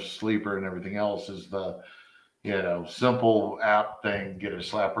explosion of Sleeper and everything else is the simple app thing. Get a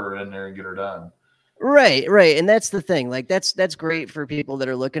slapper in there and get her done. right, and that's the thing. Like that's great for people that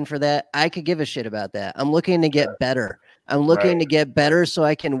are looking for that. I could give a shit about that. I'm looking to get better. I'm looking Right. to get better so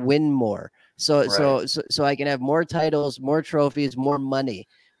I can win more. So Right. so I can have more titles, more trophies, more money.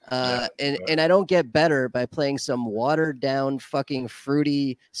 Yeah. And I don't get better by playing some watered down fucking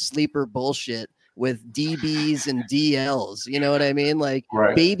fruity sleeper bullshit with DBs and DLs. You know what I mean? Like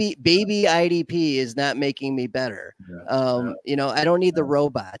Right. baby IDP is not making me better. Yeah. I don't need the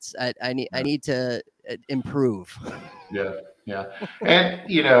robots. I need to improve. Yeah. Yeah. And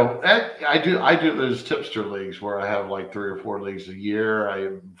I do those tipster leagues where I have like 3 or 4 leagues a year. I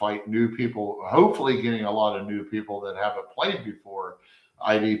invite new people, hopefully getting a lot of new people that haven't played before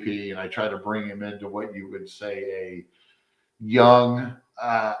IDP, and I try to bring them into what you would say young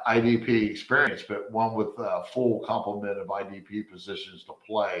IDP experience, but one with a full complement of IDP positions to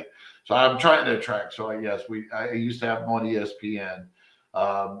play. So I'm trying to attract. So yes, I used to have them on ESPN,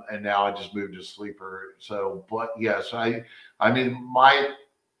 and now I just moved to Sleeper. So, but yes, I mean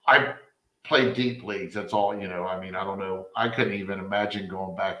I play deep leagues. That's all. I mean, I don't know. I couldn't even imagine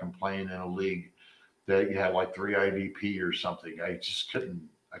going back and playing in a league that you had like three IDP or something. I just couldn't.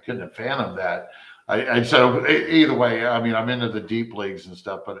 I couldn't have fathomed that. So either way, I mean, I'm into the deep leagues and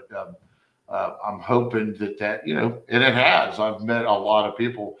stuff, but I'm hoping that and it has. I've met a lot of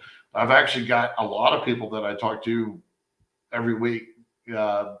people. I've actually got a lot of people that I talk to every week,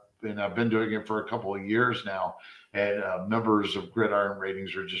 and I've been doing it for a couple of years now. And members of Gridiron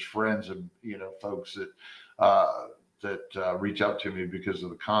Ratings are just friends and folks that reach out to me because of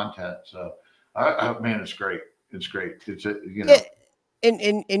the content. So, man, it's great. It's great. It's Yeah,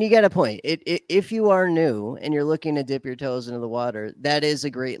 and you got a point. If you are new and you're looking to dip your toes into the water, that is a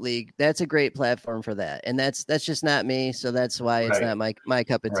great league. That's a great platform for that. And that's just not me, so that's why it's right, not my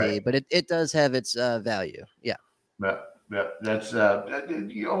cup of tea. right. But it does have its value. Yeah. That's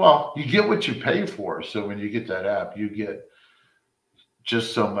well, you get what you pay for. So when you get that app, you get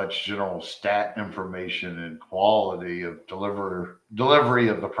just so much general stat information and quality of delivery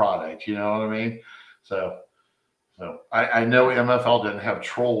of the product. You know what I mean? So I know MFL didn't have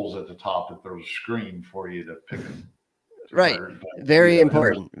trolls at the top that there was a screen for you to pick them. Right. Very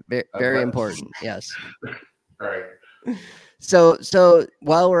important. Very important. Yes. Right. So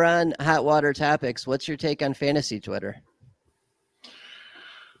while we're on hot water topics, what's your take on fantasy Twitter?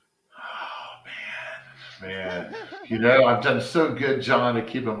 Oh, man. I've done so good, John, to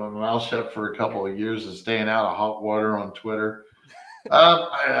keeping my mouth shut for a couple of years and staying out of hot water on Twitter.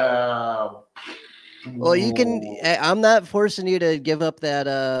 Well, you can. I'm not forcing you to give up that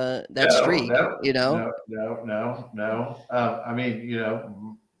streak. No. I mean,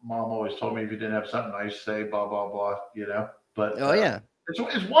 mom always told me if you didn't have something nice to say, blah blah blah. But Oh yeah,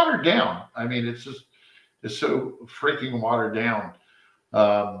 it's watered down. I mean, it's so freaking watered down.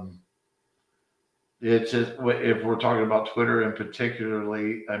 It's just if we're talking about Twitter and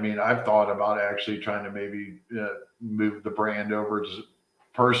particularly, I mean, I've thought about actually trying to maybe move the brand over to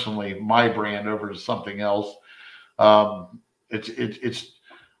personally my brand over to something else. It's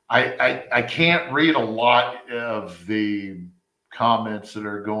I can't read a lot of the comments that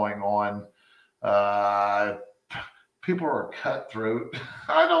are going on. People are cutthroat.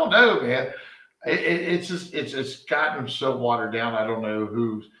 I don't know, man. It's just it's gotten so watered down. I don't know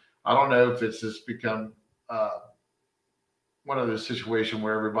who's. I don't know if it's just become one of those situations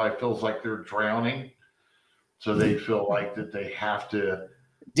where everybody feels like they're drowning, so they feel like that they have to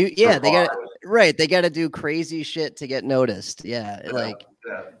do. Yeah, survive. they got right. They got to do crazy shit to get noticed. Yeah, like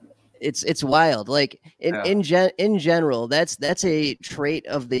it's wild. Like in general, that's a trait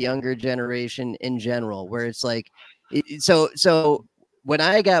of the younger generation in general, where it's like, so when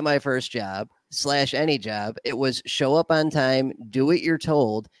I got my first job / any job, it was show up on time, do what you're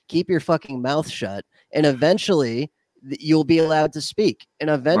told, keep your fucking mouth shut, and eventually you'll be allowed to speak, and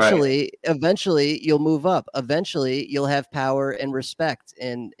eventually you'll move up, eventually you'll have power and respect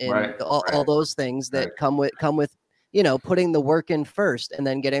and all those things that come with putting the work in first and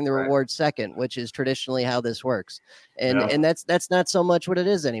then getting the reward second, which is traditionally how this works. And that's not so much what it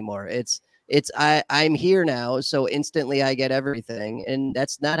is anymore. I'm here now, so instantly I get everything, and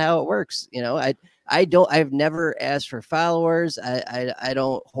that's not how it works. I've never asked for followers. I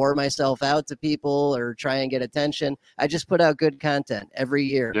don't whore myself out to people or try and get attention. I just put out good content every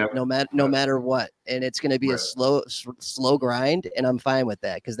year, no matter what, and it's going to be a slow grind, and I'm fine with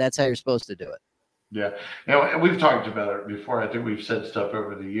that because that's how you're supposed to do it. Yeah. And we've talked about it before. I think we've said stuff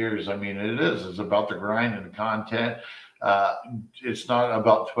over the years. I mean, it's about the grind and the content. It's not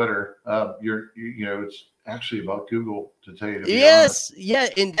about Twitter. It's actually about Google, to tell you. Yes. Yeah.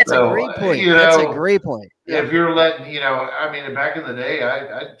 And that's a great point. That's a great point. Yeah. If you're letting, I mean, back in the day,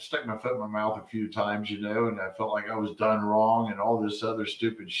 I stuck my foot in my mouth a few times, and I felt like I was done wrong and all this other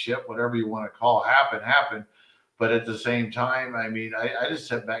stupid shit, whatever you want to call happened. But at the same time, I mean, I just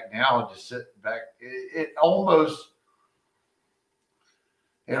sit back now and just sit back. It almost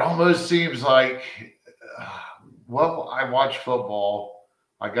seems like, well, I watch football.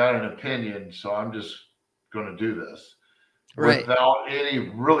 I got an opinion, so I'm just going to do this without any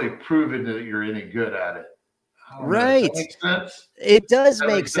really proving that you're any good at it. Right. Does that make sense? It does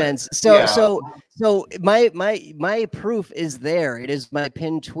make sense. So my proof is there. It is my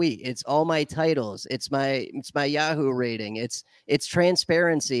pinned tweet. It's all my titles. It's my Yahoo rating. It's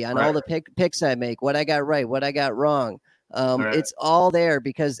transparency on all the picks I make, what I got right, what I got wrong. It's all there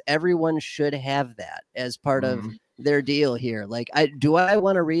because everyone should have that as part of their deal here. Like, I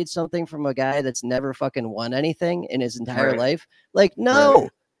want to read something from a guy that's never fucking won anything in his entire life? Like, no,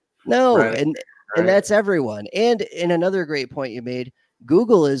 and that's everyone. And in another great point you made,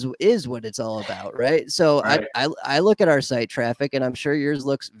 Google is what it's all about, right? So I look at our site traffic, and I'm sure yours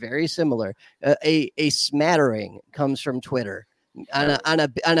looks very similar. A smattering comes from Twitter.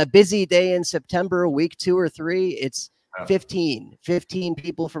 On a busy day in September, week 2 or 3, it's 15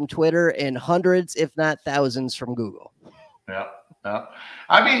 people from Twitter and hundreds, if not thousands, from Google. Yeah.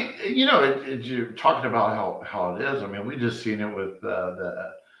 I mean, you're talking about how it is. I mean, we just seen it with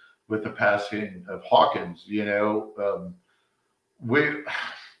the passing of Hawkins.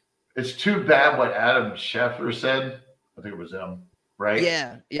 It's too bad what Adam Schefter said. I think it was him, right?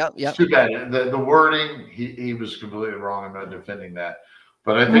 Yeah. Yep. It's too bad. The wording, he was completely wrong. I'm not defending that,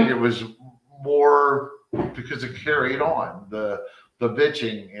 but I think it was more because it carried on the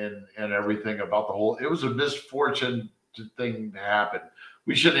bitching and everything about the whole. It was a misfortune thing to happen.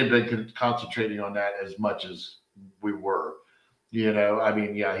 We shouldn't have been concentrating on that as much as we were. I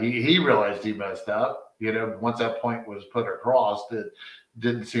mean, yeah, he realized he messed up. Once that point was put across, it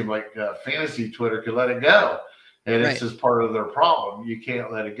didn't seem like fantasy Twitter could let it go, and it's just part of their problem. You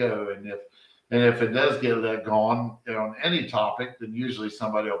can't let it go, and if it does get let go on any topic, then usually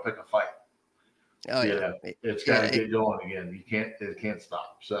somebody will pick a fight. Oh yeah, it's got to get going again. It can't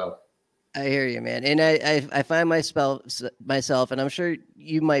stop. So. I hear you, man. And I find myself, and I'm sure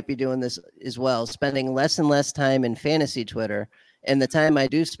you might be doing this as well, spending less and less time in fantasy Twitter. And the time I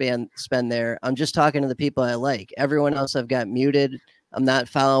do spend there, I'm just talking to the people I like. Everyone else I've got muted. I'm not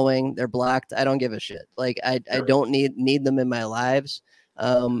following. They're blocked. I don't give a shit. Like I don't need them in my lives.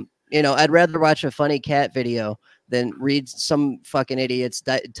 I'd rather watch a funny cat video than read some fucking idiot's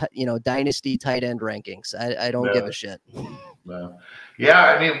dynasty tight end rankings. I don't give a shit. Well, yeah,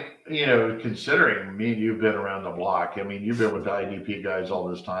 I mean, considering me and you've been around the block. I mean, you've been with the IDP guys all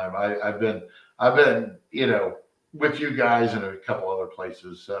this time. I've been, with you guys and a couple other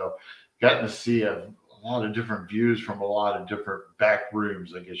places. So gotten to see a lot of different views from a lot of different back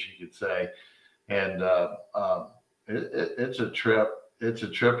rooms, I guess you could say. And it's a trip. It's a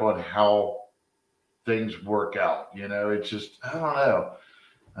trip on how things work out. It's just, I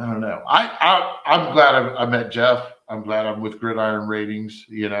don't know. I'm glad I met Jeff. I'm glad I'm with Gridiron Ratings.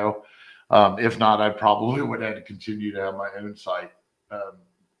 If not, I probably would have to continue to have my own site.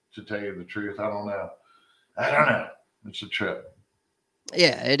 To tell you the truth, I don't know. It's a trip.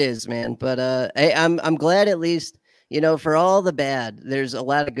 Yeah, it is, man. But hey, I'm glad at least for all the bad, there's a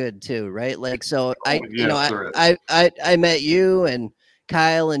lot of good too, right? Like so, I met you and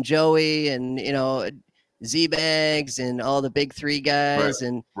Kyle and Joey and Z-Bags and all the big 3 guys,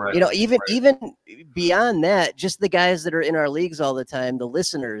 and even beyond that, just the guys that are in our leagues all the time, the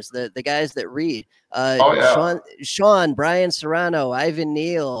listeners, the guys that read, Sean, Brian Serrano, Ivan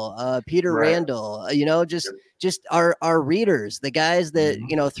Neal, Peter Randall, just our readers, the guys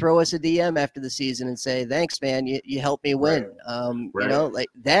that throw us a DM after the season and say, thanks, man, you helped me win. Like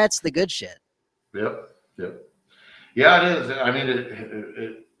that's the good shit. Yep. Yeah, it is. I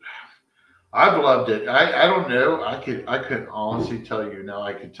mean, I've loved it. I don't know. I couldn't honestly tell you now.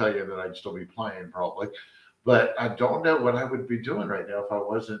 I could tell you that I'd still be playing probably, but I don't know what I would be doing right now if I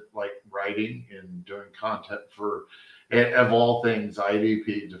wasn't like writing and doing content for, of all things,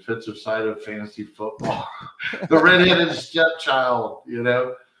 IDP, defensive side of fantasy football, the redheaded stepchild.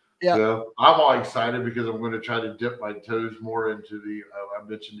 Yeah. So I'm all excited because I'm going to try to dip my toes more into the. I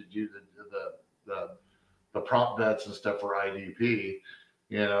mentioned to you the prop bets and stuff for IDP.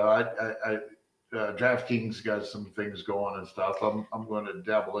 DraftKings got some things going and stuff. I'm going to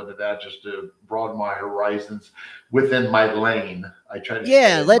dabble into that just to broaden my horizons within my lane. I try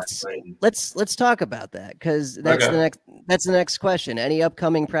to let's talk about that because that's the next question. Any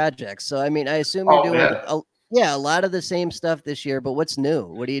upcoming projects? So I mean, I assume you're doing a lot of the same stuff this year, but what's new?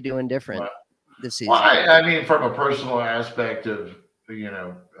 What are you doing different this season? Well, I mean, from a personal aspect of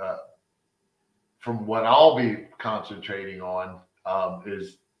from what I'll be concentrating on.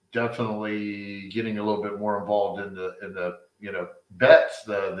 Is definitely getting a little bit more involved in the bets,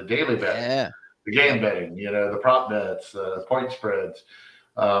 the daily betting, the game betting, the prop bets, point spreads.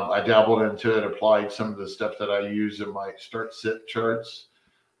 I dabbled into it, applied some of the stuff that I use in my start sit charts.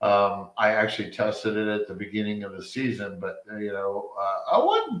 I actually tested it at the beginning of the season, but I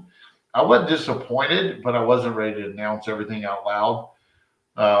wasn't disappointed, but I wasn't ready to announce everything out loud.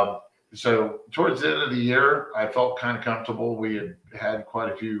 So towards the end of the year, I felt kind of comfortable. We had quite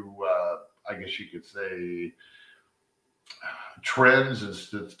a few, I guess you could say, trends and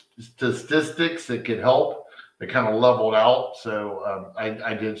statistics that could help. They kind of leveled out. So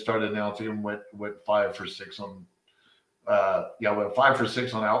I did start announcing and went 5 for 6 on went 5 for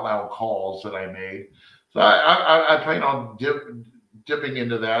 6 on out loud calls that I made. So I plan on dipping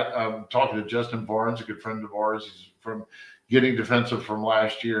into that. I'm talking to Justin Barnes, a good friend of ours. He's from getting defensive from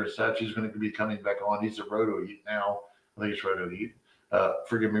last year and such. He's going to be coming back on. He's at Roto Heat now. I think it's Roto Heat.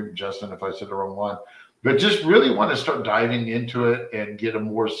 Forgive me, Justin, if I said the wrong one. But just really want to start diving into it and get a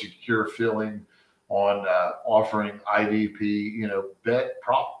more secure feeling on offering IDP,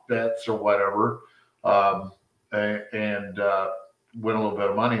 prop bets or whatever, and win a little bit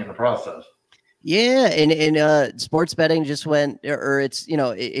of money in the process. Yeah, and sports betting just went, or it's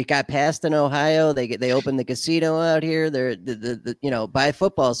it got passed in Ohio. They opened the casino out here. They're by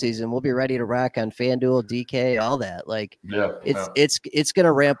football season, we'll be ready to rock on FanDuel, DK, all that. Like, it's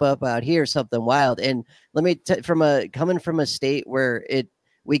gonna ramp up out here, something wild. And let me coming from a state where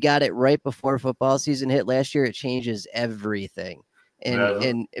we got it right before football season hit last year. It changes everything,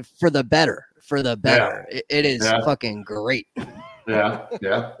 and for the better. It is fucking great. Yeah.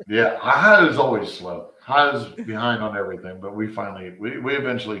 Ohio is always slow. Ohio's behind on everything, but we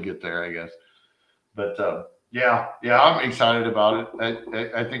eventually get there, I guess. But I'm excited about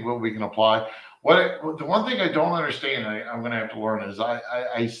it. I think what we can apply. The one thing I don't understand, I'm going to have to learn, is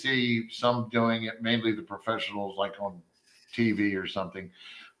I see some doing it, mainly the professionals, like on TV or something,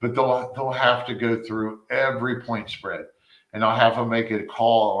 but they'll have to go through every point spread, and I'll have to make a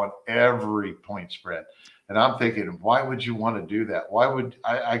call on every point spread. And I'm thinking, why would you want to do that? Why would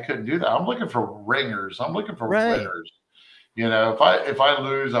I couldn't do that? I'm looking for ringers. I'm looking for winners. If I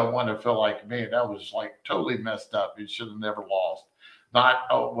lose, I want to feel like, man, that was like totally messed up. You should have never lost. Not,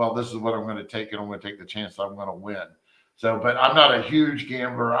 oh, well, this is what I'm going to take, and I'm going to take the chance that I'm going to win. So, but I'm not a huge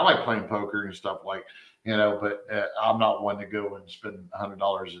gambler. I like playing poker and stuff but I'm not one to go and spend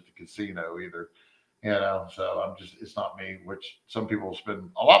 $100 at the casino either. So it's not me, which some people spend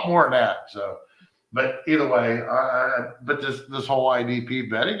a lot more than that. So, but either way, but this whole IDP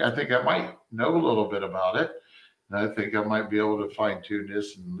betting, I think I might know a little bit about it. And I think I might be able to fine tune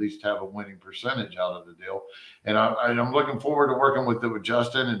this and at least have a winning percentage out of the deal. And I'm looking forward to working with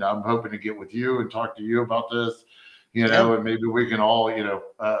Justin, and I'm hoping to get with you and talk to you about this, and maybe we can all,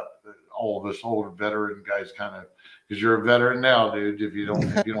 all of us older veteran guys kind of, because you're a veteran now, dude, if you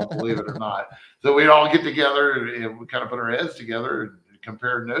don't believe it or not. So we all get together and we kind of put our heads together and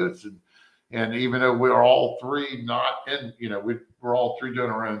compare notes. And even though we're all three not in, we're all three doing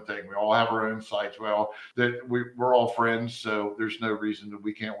our own thing. We all have our own sites. Well, we're all friends, so there's no reason that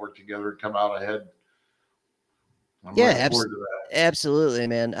we can't work together and come out ahead. I'm looking forward to that. Absolutely,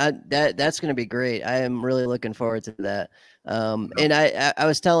 man. That's going to be great. I am really looking forward to that. And I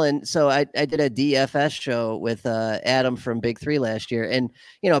was telling, so I did a DFS show with Adam from Big Three last year, and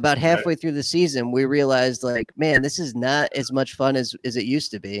about halfway through the season, we realized, like, man, this is not as much fun as it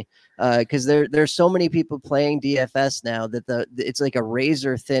used to be, because there's so many people playing DFS now that it's like a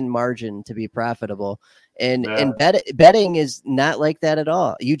razor thin margin to be profitable. And betting is not like that at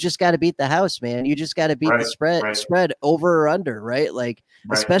all. You just got to beat the house, man. You just got to beat the spread over or under, right? Like,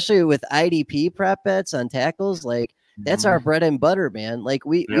 especially with IDP prop bets on tackles, like, that's our bread and butter, man. Like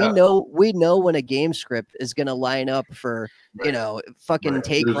we know when a game script is going to line up for, fucking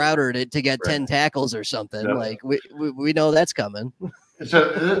Tate Crowder to get 10 tackles or something. Yep. Like we know that's coming.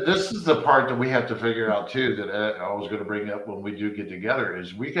 So this is the part that we have to figure out too, that I was going to bring up when we do get together,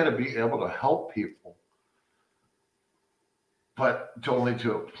 is we got to be able to help people, but only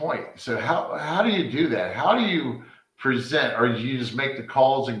to a point. So how do you do that? How do you present, or do you just make the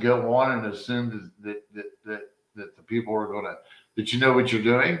calls and go on and assume that the people are going to, that you know what you're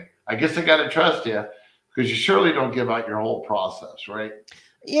doing? I guess they got to trust you, because you surely don't give out your whole process, right?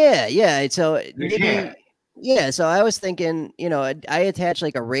 Yeah. So so I was thinking, I attach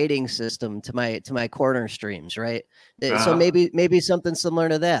like a rating system to my corner streams, right? So maybe something similar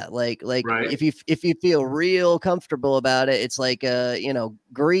to that. Like if you feel real comfortable about it, it's like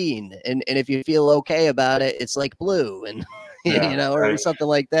green, and if you feel okay about it, it's like blue, and or something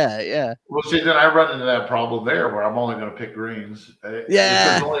like that. Yeah. Well, see, then I run into that problem there where I'm only going to pick greens.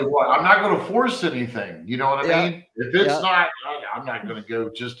 Yeah. I'm not going to force anything. You know what I mean? If it's not, I'm not going to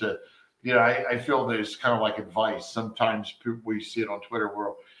go just to, I feel there's kind of like advice. Sometimes we see it on Twitter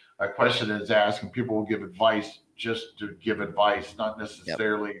where a question is asked and people will give advice just to give advice, not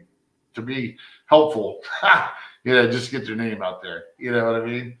necessarily to be helpful. Just get their name out there. You know what I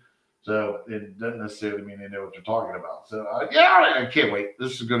mean? So it doesn't necessarily mean they know what they're talking about. So I can't wait.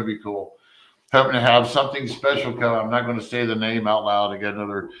 This is going to be cool. Hoping to have something special come. I'm not going to say the name out loud. I got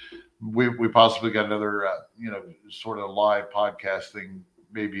another. We possibly got another sort of live podcast thing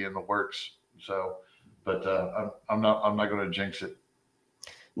maybe in the works. So, but I'm not going to jinx it.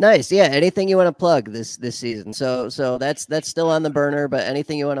 Nice. Yeah. Anything you want to plug this season? So that's still on the burner, but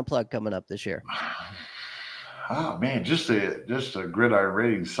anything you want to plug coming up this year? Oh man, just a Gridiron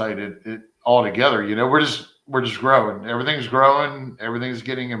Rating site. It all together. We're just growing. Everything's growing. Everything's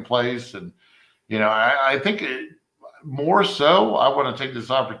getting in place, and I think more so. I want to take this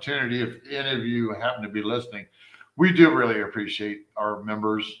opportunity. If any of you happen to be listening, we do really appreciate our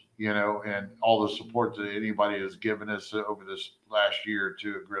members. And all the support that anybody has given us over this last year or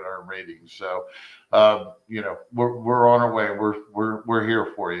two at Gridiron Ratings. So, we're on our way. We're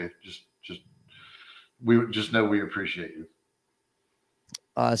here for you. We just know we appreciate you.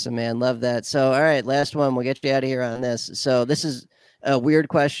 Awesome, man. Love that. So, all right, last one. We'll get you out of here on this. So this is a weird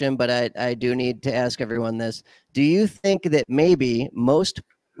question, but I do need to ask everyone this. Do you think that maybe most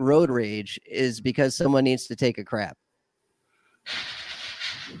road rage is because someone needs to take a crap?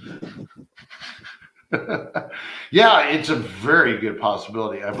 Yeah, it's a very good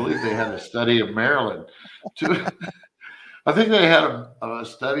possibility. I believe they had a study of Maryland. I think they had a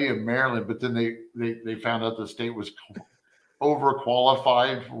study of Maryland, but then they found out the state was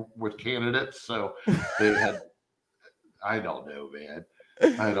overqualified with candidates. So they had, I don't know, man.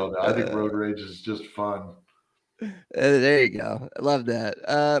 I don't know. I think road rage is just fun. There you go. I love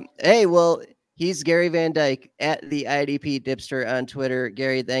that. Hey, well, he's Gary Van Dyke at the IDP Dipster on Twitter.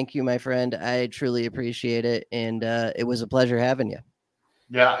 Gary, thank you, my friend. I truly appreciate it. And it was a pleasure having you.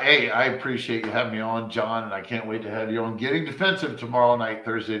 Yeah. Hey, I appreciate you having me on, John. And I can't wait to have you on Getting Defensive tomorrow night,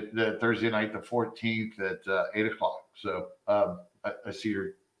 Thursday night, the 14th at 8:00. So I see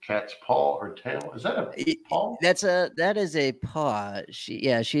your cat's paw or tail. Is that a paw? That is a paw.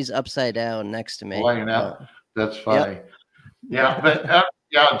 She's upside down next to me. Laying out. That's funny. Yep. Yeah, but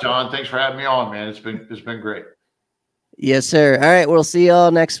yeah, John, thanks for having me on, man. It's been great. Yes, sir. All right, we'll see you all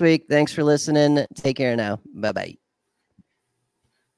next week. Thanks for listening. Take care now. Bye-bye.